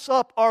mess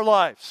up our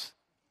lives.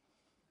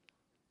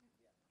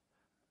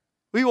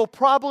 We will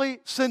probably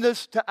send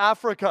us to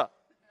Africa.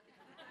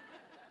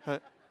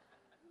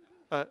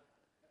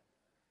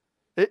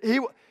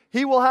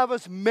 He will have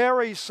us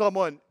marry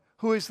someone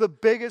who is the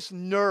biggest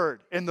nerd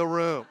in the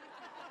room.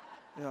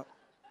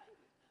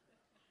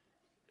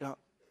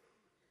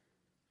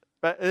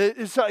 But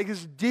it's like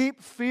this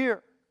deep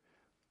fear.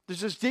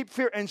 There's this deep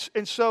fear. And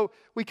so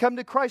we come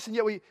to Christ, and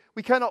yet we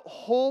kind of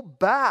hold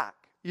back.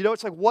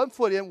 It's like 1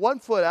 foot in, 1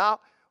 foot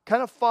out,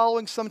 kind of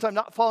following, sometimes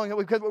not following,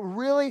 because we're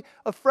really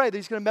afraid that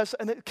he's going to mess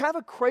up. And it's kind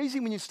of crazy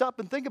when you stop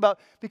and think about,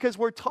 because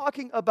we're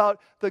talking about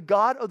the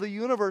God of the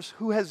universe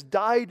who has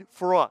died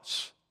for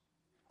us,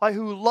 like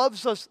who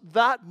loves us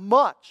that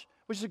much,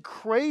 which is a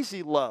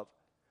crazy love.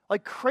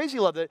 Like crazy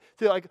love.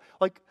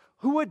 Like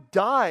who would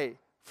die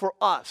for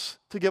us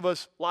to give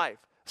us life,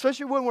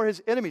 especially when we're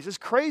his enemies? It's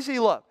crazy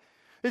love.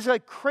 It's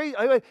like crazy.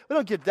 We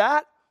don't get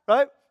that,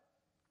 right?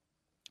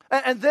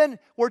 And then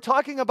we're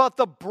talking about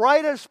the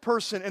brightest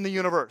person in the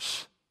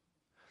universe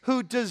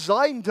who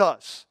designed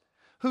us,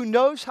 who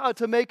knows how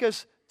to make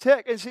us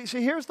tick. And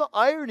see, here's the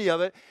irony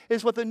of it,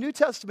 is what the New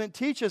Testament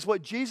teaches,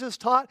 what Jesus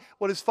taught,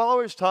 what his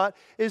followers taught,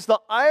 is the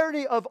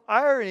irony of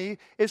irony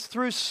is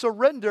through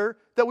surrender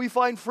that we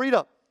find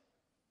freedom.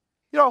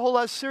 Our whole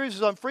last series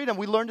is on freedom.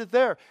 We learned it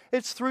there.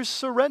 It's through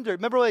surrender.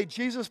 Remember the way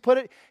Jesus put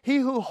it? He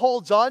who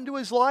holds on to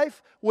his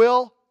life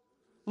will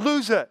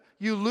lose it.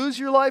 You lose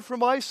your life for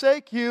my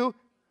sake, you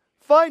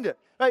find it.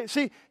 Right?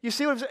 See, you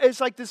see what I'm saying? It's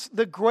like this,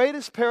 the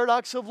greatest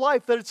paradox of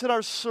life, that it's in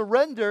our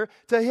surrender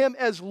to him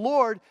as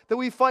Lord that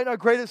we find our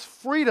greatest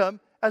freedom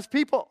as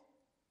people.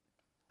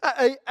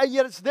 And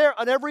yet it's there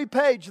on every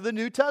page of the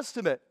New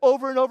Testament,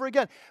 over and over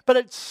again. But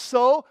it's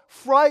so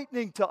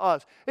frightening to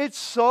us. It's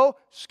so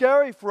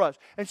scary for us.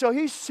 And so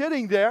he's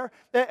sitting there,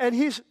 and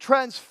he's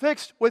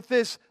transfixed with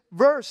this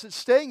verse that's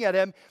staying at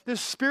him. This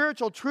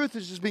spiritual truth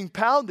is just being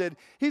pounded.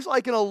 He's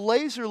like in a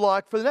laser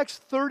lock for the next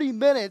 30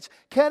 minutes,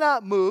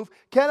 cannot move,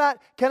 cannot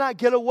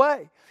get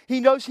away. He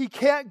knows he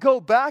can't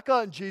go back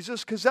on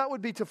Jesus, because that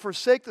would be to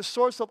forsake the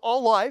source of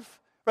all life.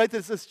 Right,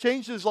 this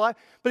changed his life,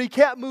 but he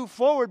can't move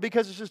forward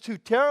because it's just too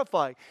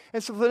terrifying.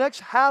 And so for the next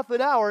half an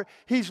hour,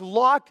 he's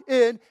locked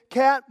in,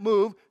 can't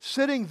move,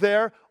 sitting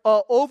there,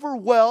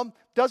 overwhelmed,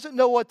 doesn't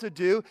know what to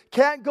do,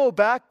 can't go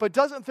back, but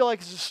doesn't feel like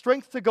he has the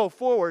strength to go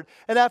forward.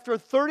 And after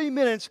 30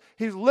 minutes,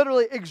 he's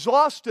literally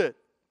exhausted.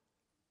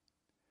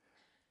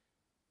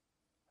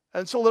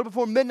 And so a little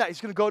before midnight, he's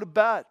going to go to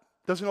bed,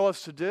 doesn't know what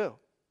else to do.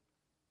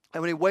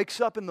 And when he wakes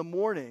up in the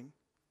morning,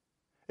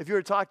 if you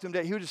were to talk to him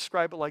today, he would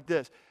describe it like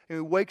this. And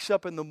he wakes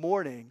up in the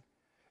morning,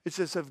 it's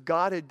as if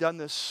God had done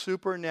this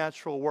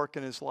supernatural work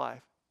in his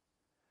life.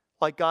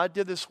 Like God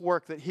did this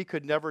work that he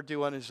could never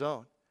do on his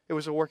own. It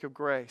was a work of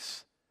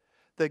grace.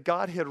 That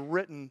God had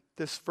written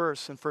this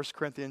verse in 1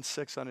 Corinthians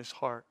 6 on his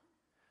heart.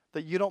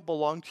 That you don't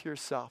belong to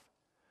yourself.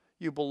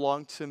 You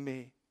belong to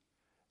me.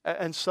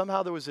 And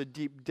somehow there was a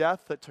deep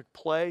death that took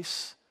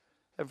place.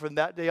 And from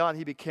that day on,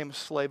 he became a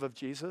slave of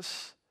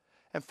Jesus.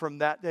 And from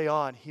that day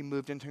on, he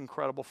moved into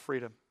incredible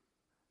freedom.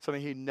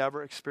 Something he'd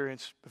never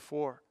experienced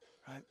before,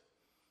 right?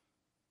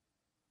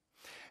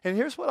 And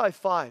here's what I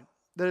find,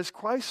 that as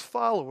Christ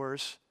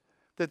followers,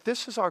 that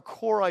this is our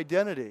core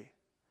identity,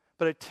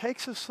 but it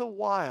takes us a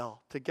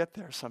while to get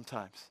there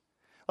sometimes.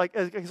 Like,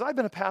 because I've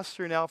been a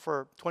pastor now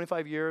for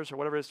 25 years or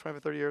whatever it is,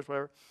 25, 30 years,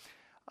 whatever.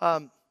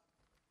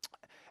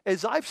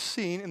 As I've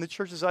seen in the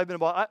churches I've been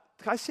involved,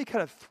 I see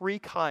kind of three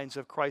kinds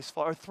of Christ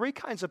followers, or three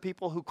kinds of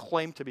people who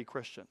claim to be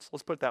Christians.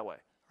 Let's put it that way,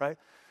 right?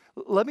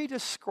 Let me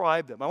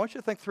describe them. I want you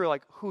to think through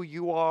like who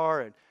you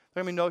are, and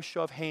there may be no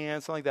show of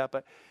hands, something like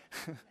that,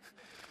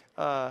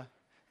 but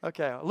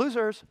okay,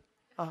 losers.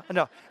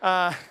 No.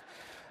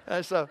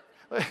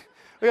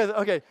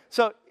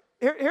 So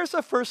here's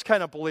the first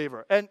kind of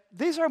believer, and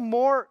these are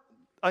more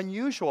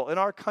unusual in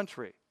our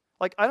country.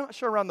 Like, I'm not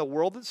sure around the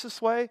world it's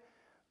this way.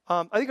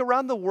 I think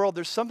around the world,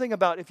 there's something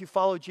about if you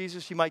follow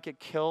Jesus, you might get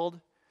killed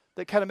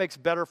that kind of makes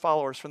better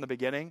followers from the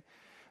beginning.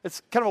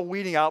 It's kind of a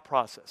weeding out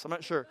process. I'm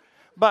not sure.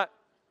 But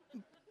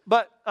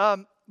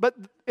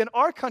in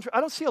our country, I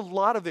don't see a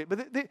lot of it.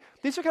 But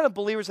these are kind of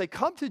believers. They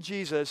come to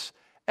Jesus,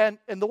 and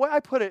the way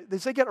I put it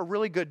is they get a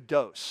really good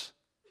dose.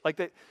 Like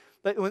they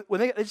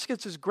just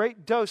get this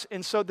great dose.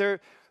 And so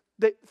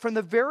from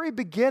the very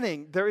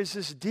beginning, there is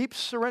this deep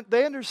surrender.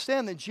 They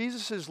understand that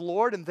Jesus is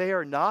Lord and they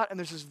are not. And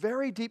there's this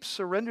very deep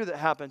surrender that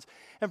happens.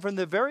 And from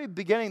the very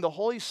beginning, the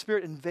Holy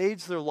Spirit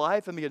invades their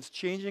life and begins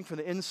changing from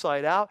the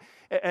inside out.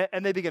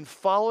 And they begin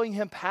following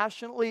him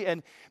passionately.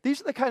 And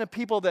these are the kind of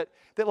people that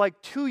like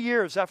 2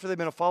 years after they've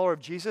been a follower of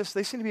Jesus,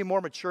 they seem to be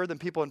more mature than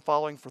people in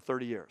following for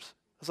 30 years.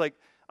 It's like,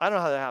 I don't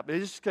know how that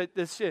happened.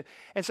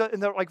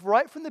 And they're like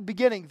right from the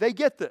beginning, they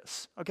get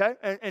this, okay?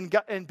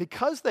 And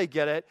because they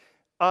get it,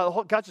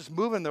 God's just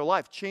moving in their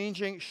life,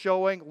 changing,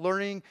 showing,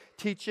 learning,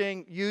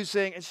 teaching,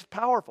 using. It's just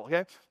powerful,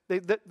 okay?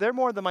 They're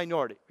more the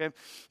minority, okay?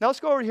 Now let's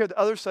go over here to the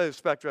other side of the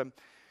spectrum.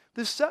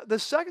 The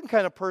second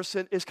kind of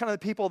person is kind of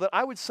the people that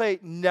I would say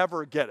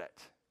never get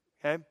it,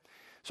 okay?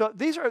 So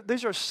these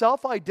are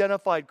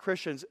self-identified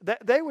Christians.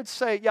 They would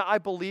say, yeah, I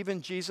believe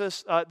in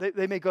Jesus.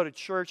 They may go to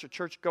church or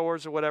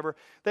churchgoers or whatever.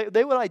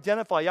 They would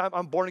identify, yeah,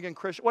 I'm born-again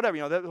Christian, whatever,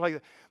 you know.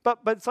 But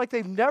it's like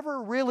they've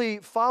never really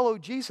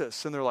followed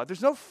Jesus in their life.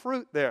 There's no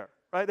fruit there,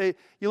 right?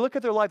 You look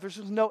at their life, there's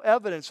just no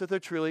evidence that they're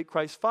truly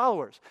Christ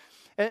followers.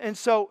 And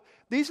so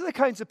these are the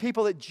kinds of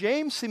people that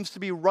James seems to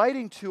be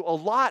writing to a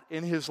lot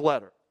in his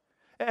letter.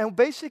 And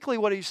basically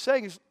what he's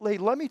saying is, hey,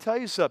 let me tell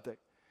you something.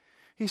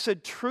 He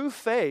said, true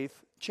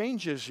faith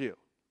changes you.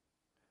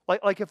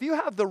 Like if you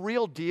have the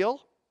real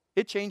deal,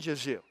 it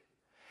changes you.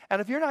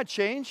 And if you're not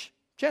changed,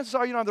 chances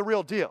are you don't have the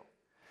real deal.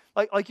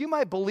 Like you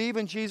might believe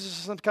in Jesus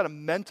in some kind of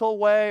mental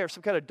way or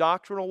some kind of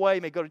doctrinal way.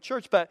 You may go to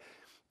church, but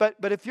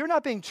if you're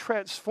not being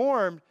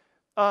transformed,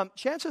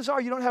 chances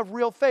are you don't have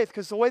real faith,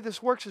 because the way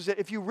this works is that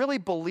if you really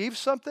believe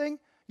something,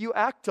 you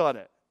act on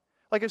it.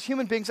 Like as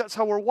human beings, that's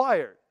how we're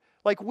wired.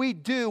 Like we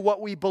do what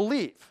we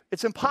believe.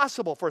 It's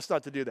impossible for us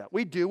not to do that.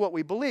 We do what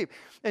we believe.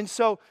 And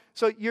so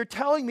you're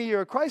telling me you're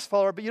a Christ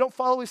follower, but you don't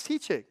follow his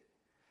teaching.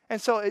 And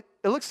so it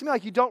looks to me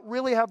like you don't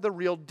really have the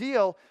real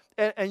deal,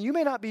 and you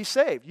may not be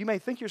saved. You may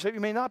think you're saved,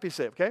 you may not be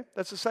saved, okay?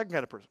 That's the second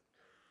kind of person.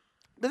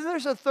 Then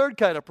there's a third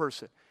kind of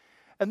person.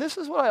 And this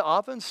is what I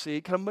often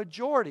see kind of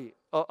majority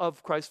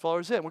of Christ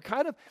followers in.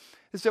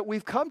 Is that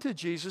we've come to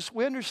Jesus.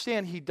 We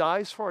understand he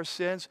dies for our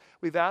sins.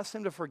 We've asked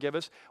him to forgive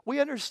us. We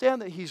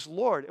understand that he's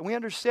Lord. And we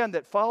understand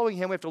that following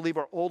him, we have to leave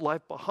our old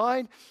life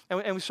behind.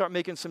 And we start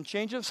making some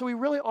changes. So we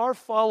really are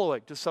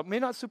following to something.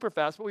 Maybe not super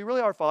fast, but we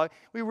really are following.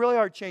 We really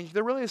are changing.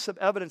 There really is some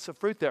evidence of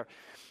fruit there.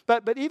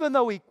 But even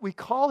though we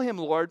call him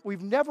Lord,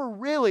 we've never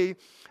really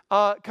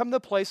come to the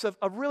place of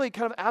really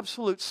kind of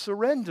absolute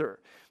surrender.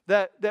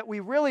 That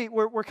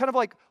we're kind of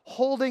like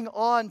holding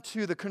on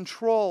to the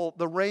control,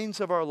 the reins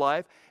of our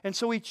life. And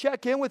so we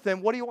check in with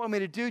him. What do you want me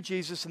to do,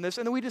 Jesus, in this?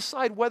 And then we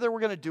decide whether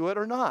we're going to do it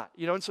or not.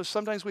 You know, and so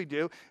sometimes we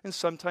do and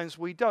sometimes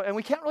we don't. And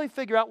we can't really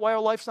figure out why our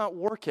life's not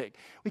working.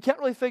 We can't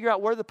really figure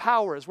out where the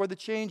power is, where the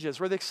change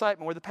is, where the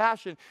excitement, where the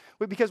passion.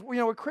 Because,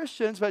 we're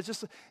Christians, but it's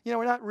just,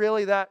 we're not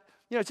really that,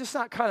 it's just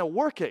not kind of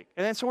working.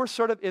 And then so we're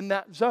sort of in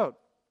that zone.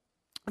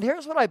 And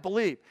here's what I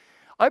believe.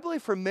 I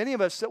believe for many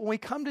of us that when we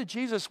come to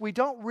Jesus, we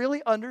don't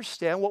really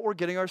understand what we're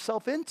getting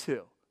ourselves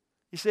into.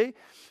 You see?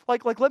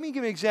 Like let me give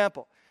you an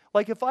example.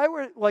 Like if I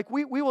were,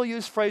 we will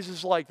use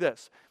phrases like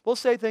this. We'll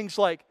say things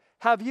like,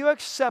 have you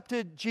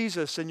accepted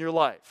Jesus in your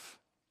life?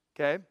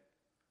 Okay?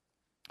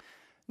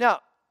 Now,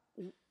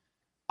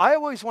 I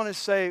always want to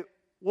say,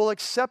 well,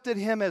 accepted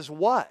him as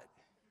what?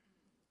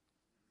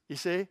 You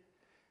see?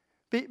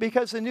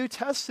 Because the New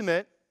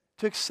Testament,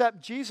 to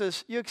accept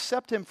Jesus, you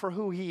accept him for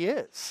who he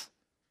is.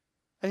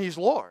 And he's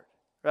Lord,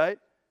 right?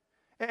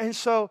 And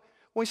so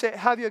when we say,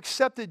 have you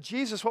accepted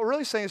Jesus? What we're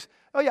really saying is,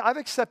 oh yeah, I've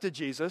accepted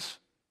Jesus.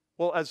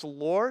 Well, as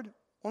Lord?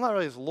 Well, not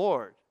really as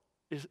Lord,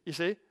 you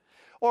see?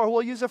 Or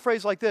we'll use a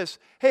phrase like this.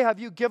 Hey, have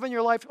you given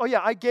your life? Oh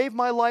yeah, I gave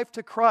my life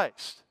to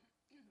Christ.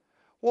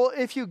 Well,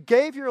 if you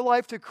gave your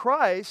life to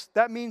Christ,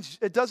 that means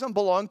it doesn't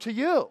belong to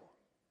you,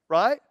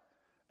 right?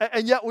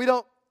 And yet we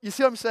don't, you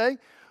see what I'm saying?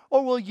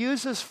 Or we'll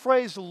use this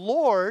phrase,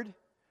 Lord,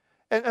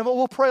 and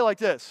we'll pray like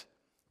this.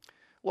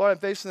 Lord, I'm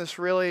facing this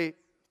really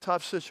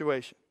tough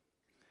situation.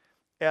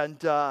 And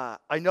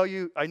I know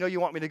you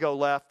want me to go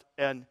left,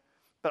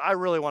 but I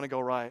really want to go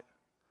right.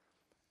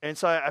 And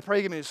so I pray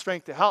you give me the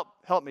strength to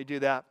help me do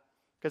that,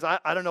 because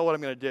I don't know what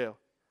I'm going to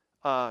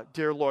do.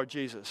 Dear Lord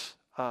Jesus,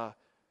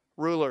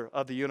 ruler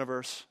of the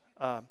universe,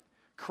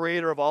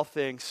 creator of all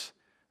things,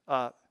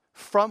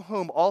 from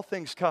whom all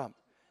things come,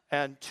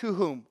 and to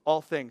whom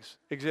all things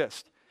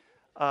exist.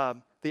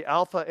 The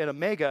Alpha and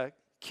Omega,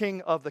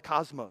 King of the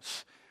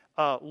cosmos.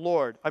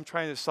 Lord, I'm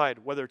trying to decide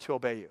whether to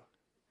obey you.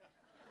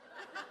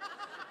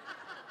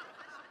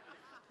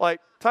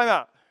 Time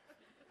out.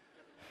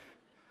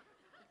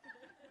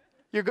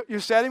 You're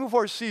standing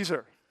before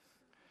Caesar.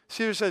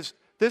 Caesar says,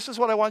 this is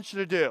what I want you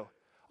to do.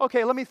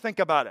 Okay, let me think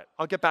about it.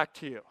 I'll get back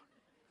to you.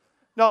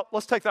 No,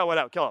 let's take that one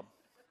out. Kill him.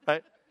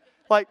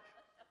 Right?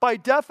 By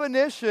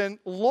definition,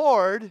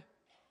 Lord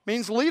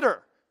means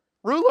leader,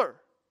 ruler,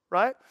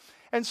 right?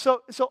 And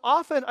so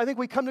often, I think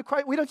we come to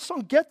Christ, we just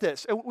don't get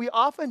this. And we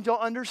often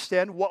don't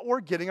understand what we're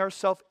getting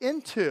ourselves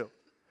into.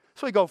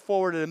 So we go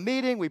forward in a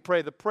meeting, we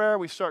pray the prayer,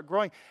 we start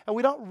growing, and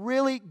we don't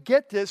really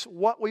get this,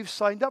 what we've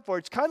signed up for.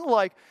 It's kind of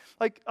like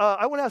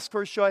I want to ask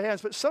for a show of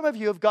hands, but some of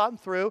you have gone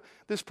through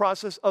this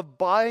process of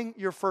buying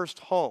your first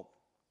home,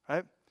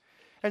 right?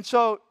 And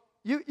so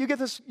you get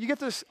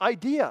this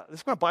idea, this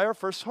is going to buy our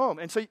first home.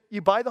 And so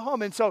you buy the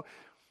home, and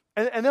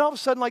then all of a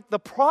sudden, the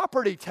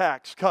property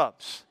tax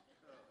comes.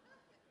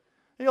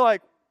 And you're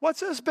like, what's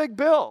this big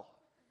bill?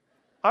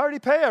 I already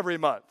pay every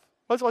month.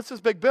 What's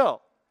this big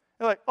bill?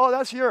 You're like, oh,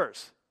 that's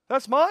yours.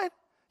 That's mine?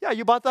 Yeah,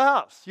 you bought the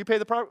house. You pay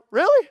the property.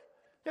 Really?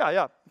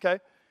 Yeah, okay.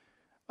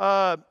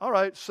 All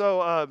right,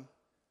 so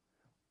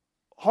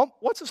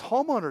what's his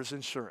homeowner's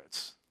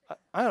insurance?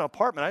 I had an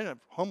apartment. I didn't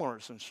have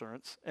homeowner's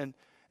insurance. And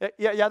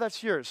yeah,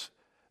 that's yours.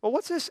 Well,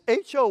 what's this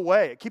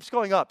HOA? It keeps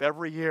going up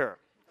every year,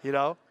 you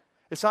know?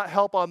 It's not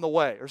help on the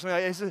way or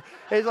something.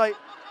 He's like,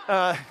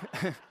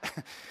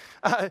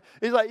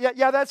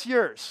 yeah, that's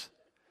yours.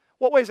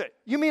 Well, wait a second.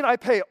 You mean I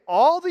pay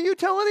all the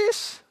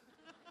utilities?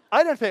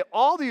 I didn't pay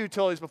all the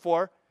utilities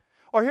before.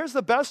 Or here's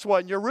the best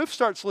one. Your roof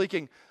starts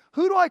leaking.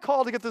 Who do I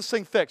call to get this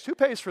thing fixed? Who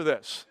pays for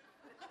this?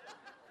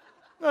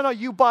 No,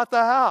 you bought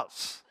the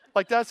house.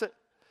 Like that's it.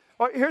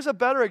 Or here's a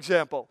better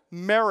example.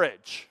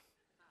 Marriage.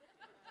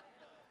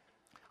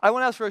 I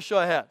want to ask for a show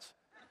of hands.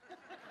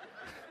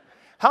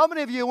 How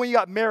many of you, when you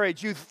got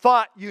married, you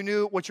thought you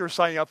knew what you were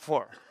signing up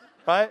for,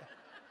 right?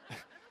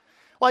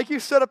 Like you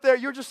sit up there,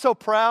 you're just so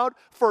proud,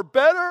 for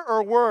better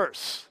or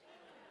worse.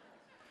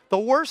 The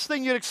worst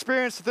thing you'd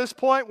experienced at this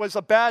point was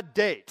a bad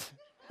date,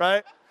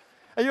 right?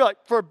 And you're like,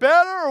 for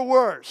better or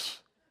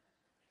worse,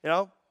 you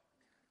know?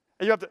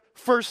 And you have to,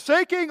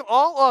 forsaking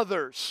all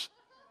others.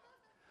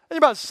 And you're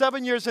about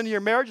 7 years into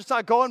your marriage, it's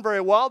not going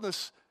very well.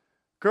 This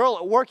girl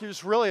at work you're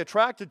just really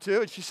attracted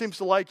to, and she seems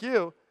to like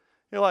you.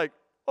 You're like,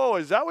 oh,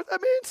 is that what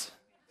that means?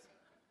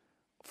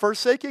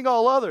 Forsaking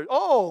all others.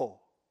 Oh,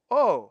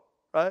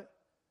 right?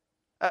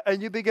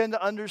 And you begin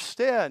to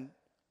understand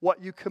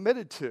what you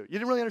committed to. You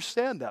didn't really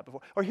understand that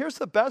before. Or here's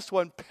the best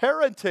one,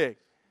 parenting.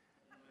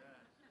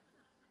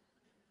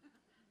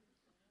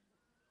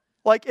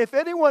 Like if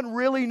anyone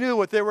really knew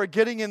what they were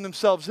getting in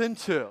themselves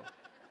into,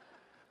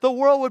 the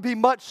world would be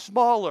much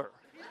smaller.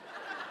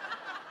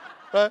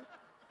 Right?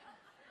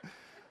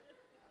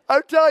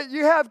 I'm telling you,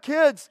 you have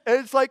kids, and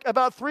it's like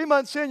about 3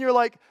 months in, you're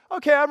like,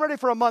 okay, I'm ready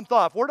for a month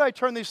off. Where do I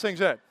turn these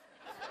things in?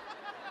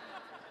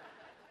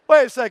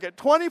 Wait a second,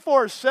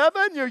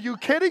 24/7? Are you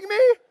kidding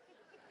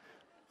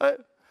me?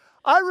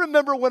 I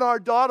remember when our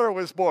daughter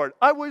was born.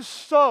 I was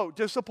so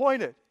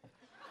disappointed.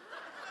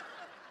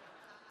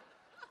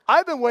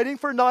 I've been waiting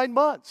for 9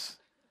 months.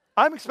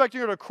 I'm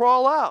expecting her to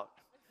crawl out.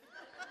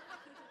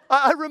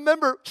 I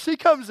remember she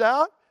comes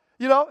out,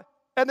 you know,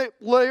 and they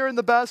lay her in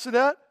the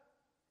bassinet.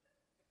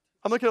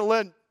 I'm looking at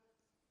Lynn.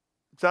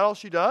 Is that all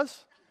she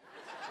does?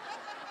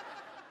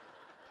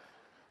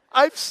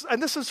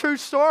 And this is a true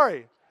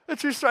story. It's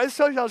a true story. This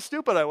tells you how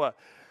stupid I was.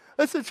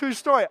 It's a true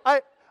story.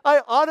 I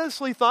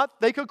honestly thought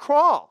they could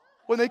crawl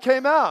when they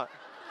came out.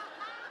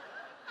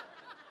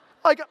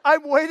 Like,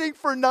 I'm waiting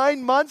for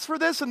 9 months for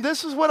this, and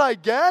this is what I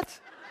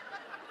get?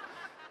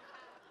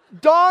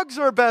 Dogs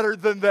are better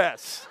than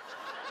this.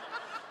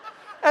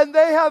 And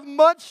they have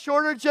much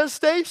shorter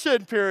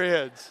gestation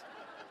periods.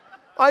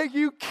 Are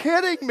you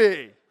kidding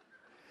me?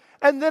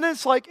 And then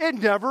it's like, it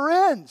never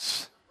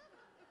ends.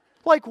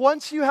 Like,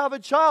 once you have a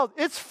child,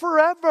 it's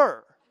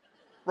forever,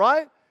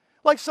 right?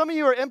 Like, some of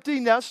you are empty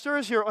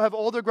nesters, you have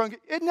older grown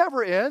kids. It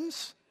never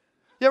ends.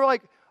 You're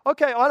like,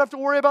 okay, I don't have to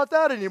worry about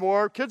that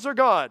anymore. Kids are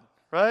gone,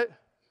 right?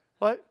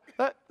 Like,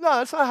 no,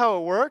 that's not how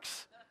it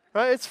works,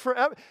 right? It's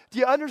forever. Do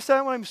you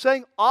understand what I'm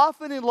saying?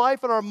 Often in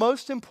life, in our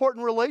most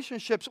important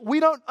relationships, we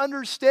don't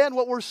understand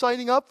what we're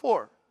signing up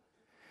for.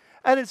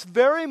 And it's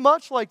very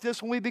much like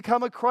this when we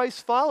become a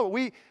Christ follower.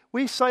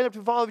 We sign up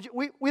to follow.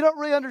 We don't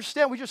really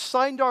understand. We just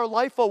signed our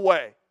life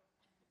away,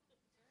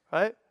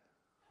 right?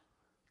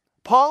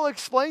 Paul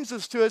explains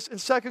this to us in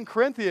 2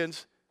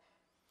 Corinthians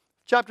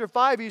chapter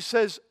 5. He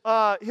says,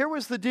 here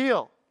was the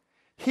deal.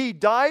 He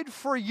died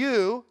for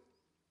you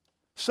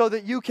so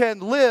that you can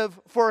live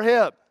for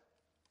him.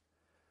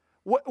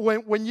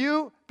 When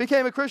you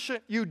became a Christian,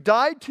 you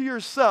died to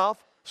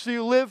yourself so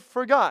you live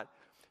for God.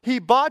 He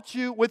bought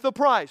you with a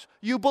price.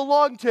 You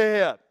belong to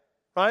him,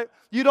 right?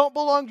 You don't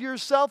belong to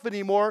yourself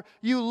anymore.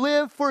 You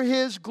live for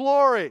his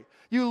glory.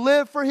 You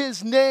live for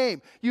his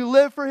name. You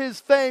live for his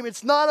fame.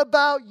 It's not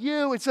about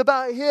you. It's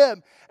about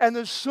him. And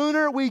the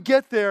sooner we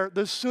get there,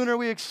 the sooner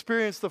we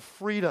experience the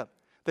freedom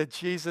that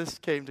Jesus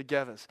came to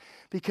give us.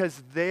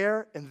 Because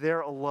there and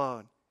there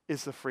alone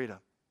is the freedom.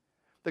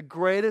 The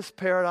greatest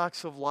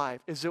paradox of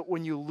life is that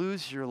when you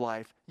lose your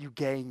life, you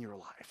gain your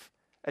life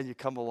and you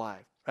come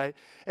alive. Right?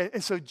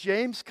 And so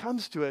James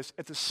comes to us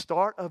at the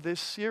start of this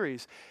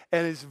series,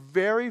 and his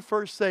very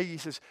first thing, he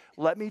says,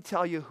 let me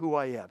tell you who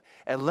I am.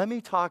 And let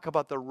me talk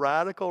about the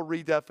radical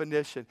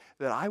redefinition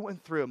that I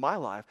went through in my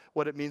life,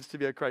 what it means to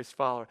be a Christ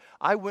follower.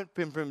 I went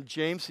from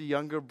James, the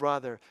younger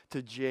brother,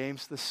 to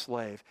James, the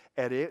slave.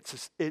 And it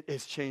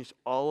has changed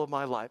all of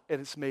my life,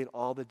 and it's made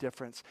all the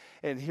difference.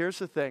 And here's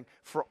the thing,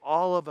 for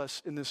all of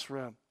us in this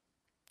room,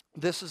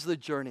 this is the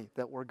journey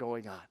that we're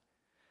going on.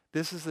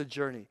 This is the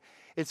journey.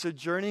 It's a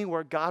journey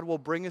where God will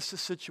bring us to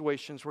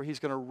situations where he's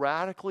going to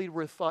radically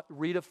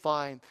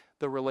redefine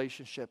the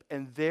relationship.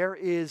 And there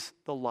is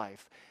the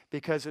life,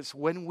 because it's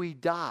when we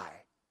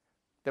die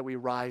that we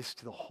rise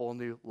to the whole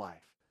new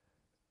life.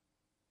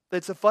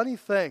 It's a funny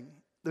thing,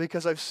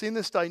 because I've seen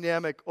this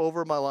dynamic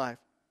over my life.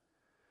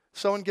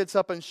 Someone gets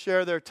up and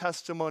share their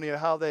testimony of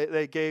how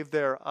they gave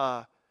their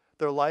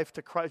life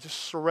to Christ, just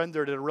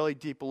surrendered at a really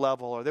deep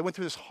level, or they went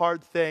through this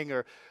hard thing,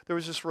 or there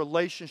was this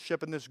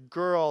relationship and this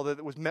girl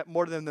that was meant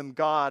more to them than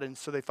God, and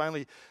so they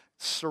finally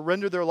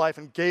surrendered their life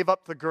and gave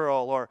up the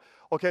girl, or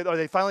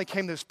they finally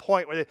came to this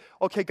point where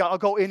God, I'll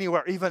go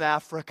anywhere, even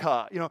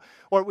Africa,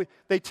 or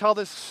they tell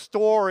this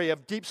story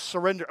of deep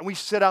surrender, and we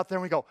sit out there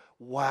and we go,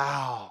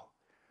 wow,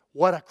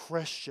 what a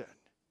Christian.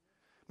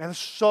 Man, it's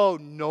so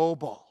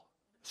noble,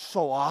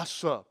 so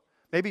awesome.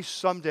 Maybe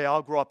someday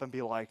I'll grow up and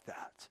be like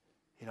that,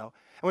 And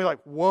we're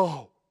like,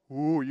 whoa,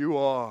 ooh, you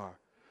are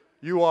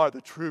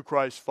the true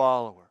Christ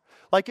follower.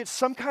 Like it's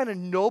some kind of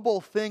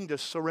noble thing to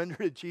surrender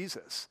to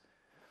Jesus.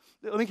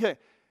 Let me tell you,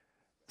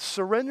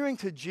 surrendering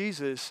to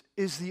Jesus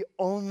is the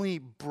only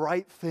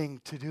bright thing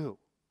to do,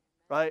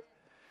 right?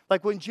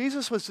 Like when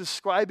Jesus was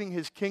describing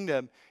his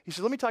kingdom, he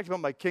said, let me talk to you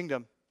about my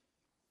kingdom.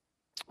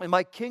 And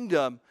my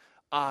kingdom,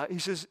 he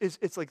says,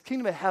 it's like the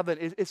kingdom of heaven.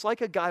 It's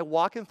like a guy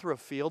walking through a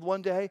field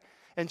one day,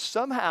 and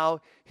somehow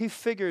he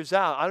figures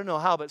out, I don't know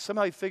how, but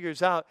somehow he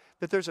figures out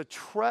that there's a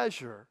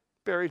treasure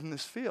buried in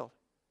this field.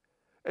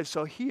 And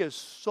so he is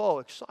so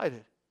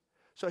excited.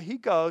 So he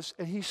goes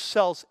and he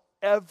sells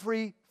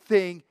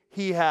everything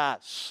he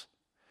has.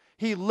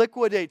 He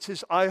liquidates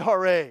his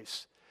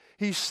IRAs.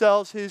 He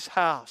sells his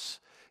house.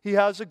 He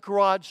has a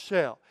garage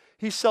sale.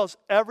 He sells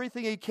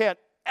everything he can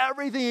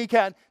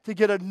to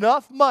get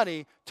enough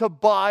money to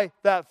buy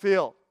that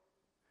field.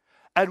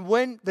 And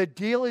when the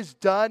deal is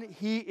done,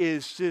 he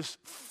is just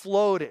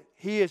floating.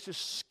 He is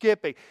just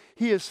skipping.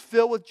 He is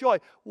filled with joy.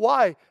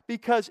 Why?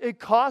 Because it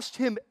cost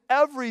him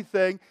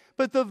everything,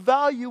 but the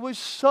value was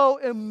so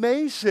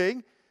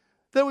amazing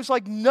that it was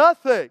like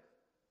nothing,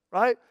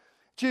 right?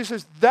 Jesus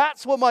says,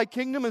 that's what my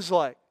kingdom is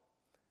like.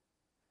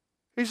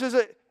 He says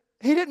that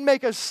he didn't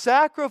make a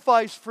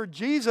sacrifice for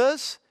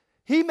Jesus.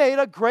 He made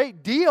a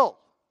great deal.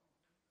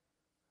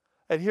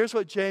 And here's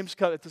what James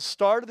comes at the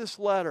start of this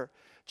letter.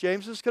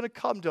 James is going to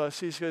come to us.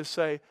 He's going to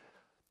say,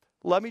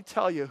 let me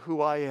tell you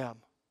who I am.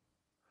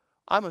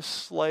 I'm a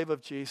slave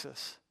of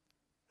Jesus.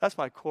 That's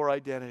my core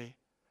identity.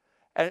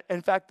 And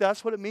in fact,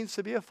 that's what it means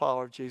to be a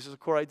follower of Jesus, a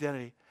core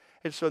identity.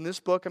 And so in this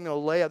book, I'm going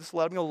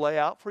to lay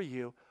out for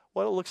you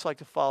what it looks like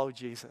to follow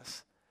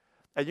Jesus.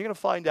 And you're going to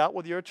find out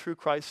whether you're a true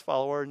Christ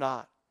follower or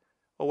not,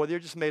 or whether you're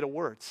just made of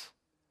words,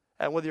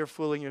 and whether you're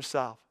fooling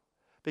yourself.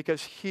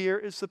 Because here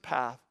is the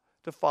path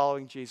to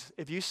following Jesus.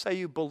 If you say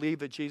you believe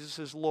that Jesus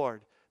is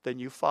Lord, then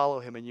you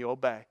follow him and you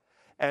obey.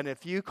 And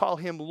if you call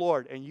him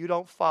Lord and you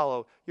don't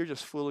follow, you're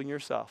just fooling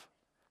yourself.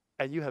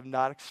 And you have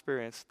not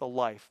experienced the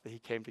life that he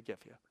came to give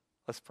you.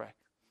 Let's pray.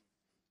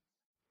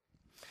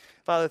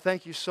 Father,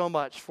 thank you so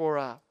much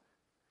for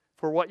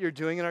what you're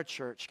doing in our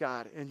church,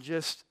 God. And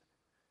just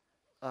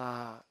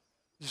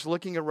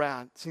looking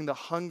around, seeing the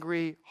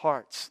hungry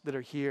hearts that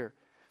are here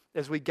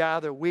as we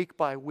gather week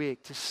by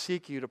week to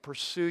seek you, to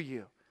pursue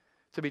you,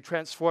 to be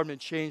transformed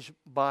and changed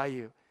by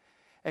you.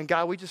 And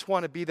God, we just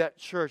want to be that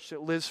church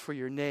that lives for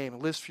your name,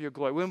 lives for your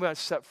glory. We want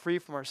to set free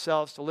from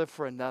ourselves to live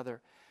for another.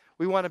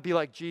 We want to be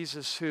like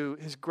Jesus, who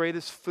his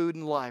greatest food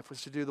in life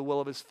was to do the will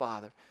of his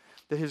Father.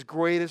 That his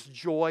greatest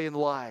joy in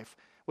life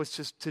was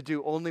just to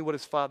do only what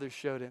his Father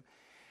showed him.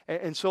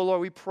 And so,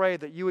 Lord, we pray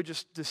that you would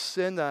just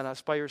descend on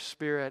us by your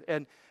Spirit,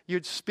 and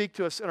you'd speak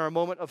to us in our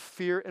moment of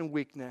fear and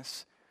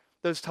weakness.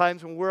 Those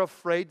times when we're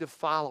afraid to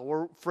follow,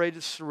 we're afraid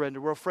to surrender,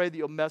 we're afraid that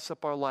you'll mess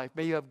up our life.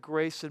 May you have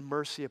grace and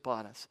mercy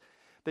upon us.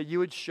 That you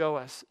would show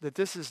us that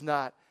this is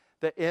not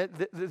the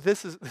end,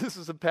 this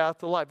is a path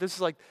to life. This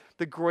is like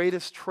the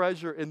greatest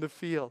treasure in the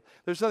field.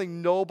 There's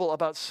nothing noble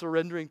about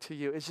surrendering to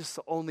you. It's just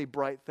the only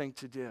bright thing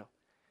to do.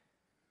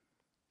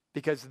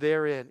 Because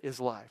therein is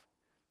life.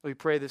 We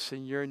pray this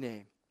in your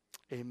name.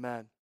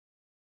 Amen.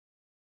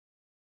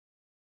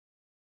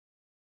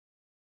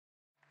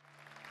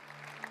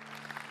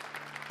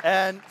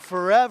 And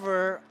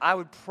forever, I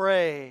would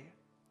pray,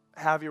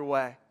 have your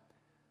way.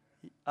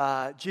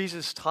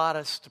 Jesus taught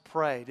us to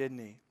pray, didn't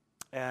he?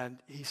 And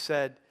he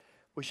said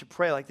we should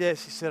pray like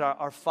this. He said,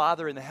 our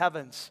Father in the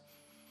heavens,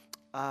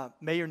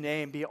 may your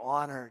name be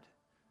honored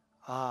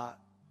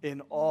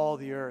in all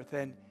the earth.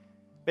 And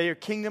may your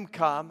kingdom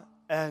come,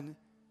 and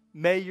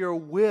may your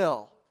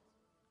will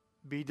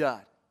be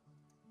done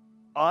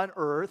on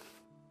earth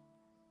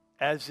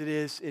as it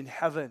is in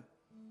heaven.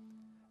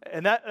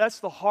 And that's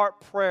the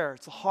heart prayer.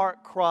 It's the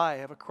heart cry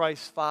of a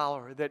Christ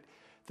follower,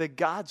 that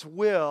God's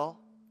will,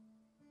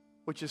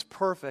 which is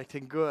perfect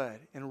and good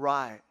and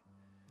right,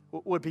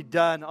 would be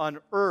done on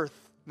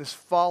earth, this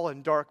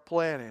fallen, dark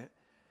planet,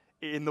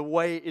 in the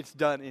way it's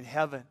done in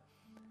heaven.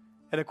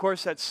 And of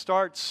course, that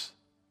starts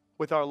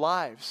with our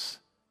lives.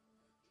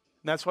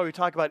 And that's why we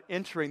talk about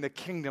entering the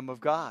kingdom of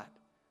God.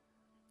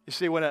 You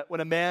see, when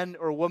a man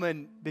or a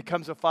woman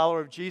becomes a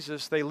follower of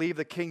Jesus, they leave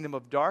the kingdom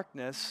of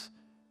darkness.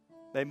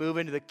 They move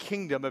into the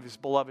kingdom of his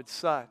beloved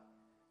Son.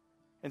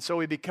 And so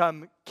we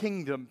become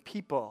kingdom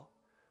people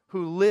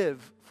who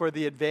live for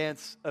the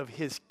advance of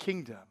his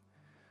kingdom,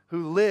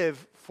 who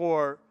live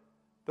for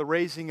the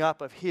raising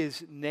up of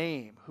his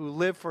name, who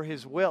live for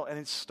his will. And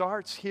it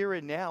starts here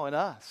and now in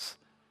us,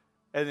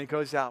 and it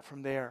goes out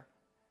from there.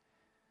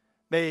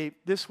 May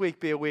this week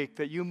be a week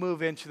that you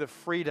move into the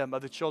freedom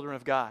of the children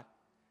of God.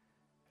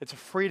 It's a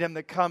freedom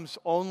that comes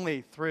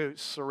only through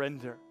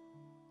surrender.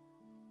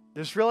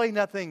 There's really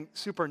nothing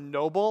super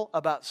noble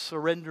about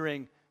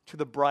surrendering to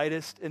the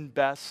brightest and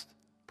best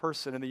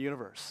person in the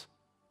universe.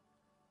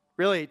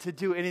 Really, to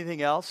do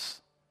anything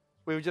else,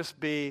 we would just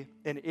be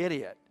an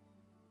idiot.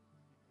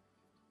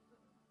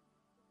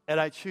 And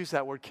I choose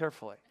that word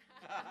carefully.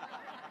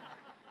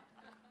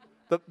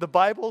 The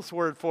Bible's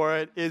word for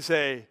it is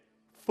a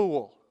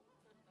fool.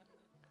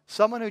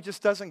 Someone who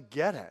just doesn't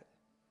get it.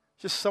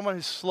 Just someone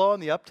who's slow on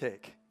the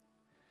uptake.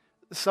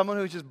 Someone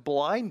who's just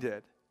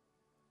blinded.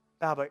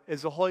 Now, but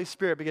as the Holy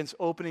Spirit begins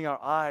opening our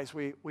eyes,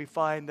 we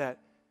find that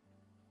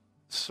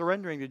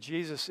surrendering to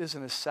Jesus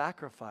isn't a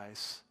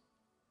sacrifice.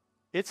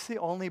 It's the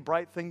only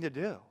bright thing to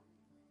do.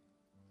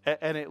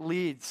 And it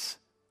leads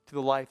to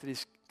the life that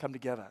He's come to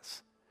give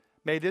us.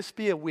 May this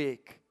be a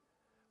week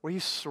where you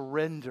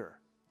surrender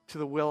to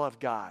the will of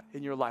God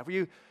in your life.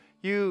 Where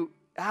you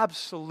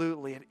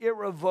absolutely and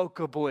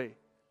irrevocably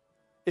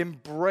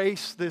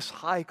embrace this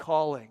high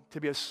calling to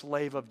be a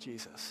slave of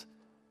Jesus.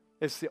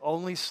 It's the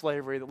only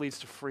slavery that leads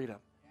to freedom,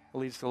 that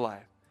leads to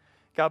life.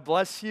 God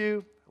bless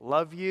you.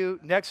 Love you.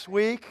 Next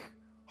week,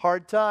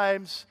 hard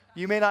times.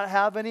 You may not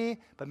have any,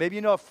 but maybe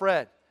you know a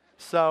friend.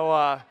 So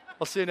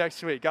I'll see you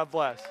next week. God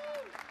bless.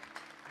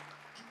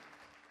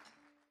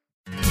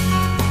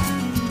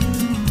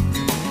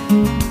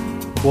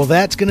 Well,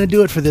 that's going to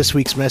do it for this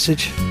week's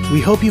message.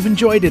 We hope you've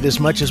enjoyed it as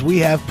much as we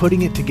have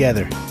putting it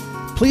together.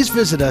 Please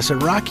visit us at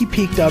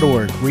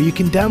rockypeak.org, where you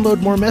can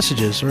download more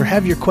messages or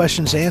have your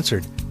questions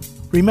answered.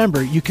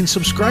 Remember, you can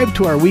subscribe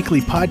to our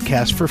weekly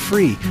podcast for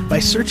free by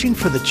searching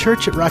for The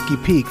Church at Rocky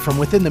Peak from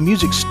within the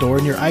music store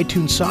in your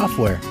iTunes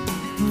software.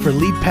 For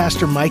lead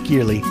pastor Mike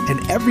Yearley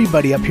and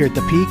everybody up here at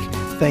the Peak,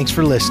 thanks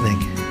for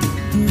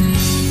listening.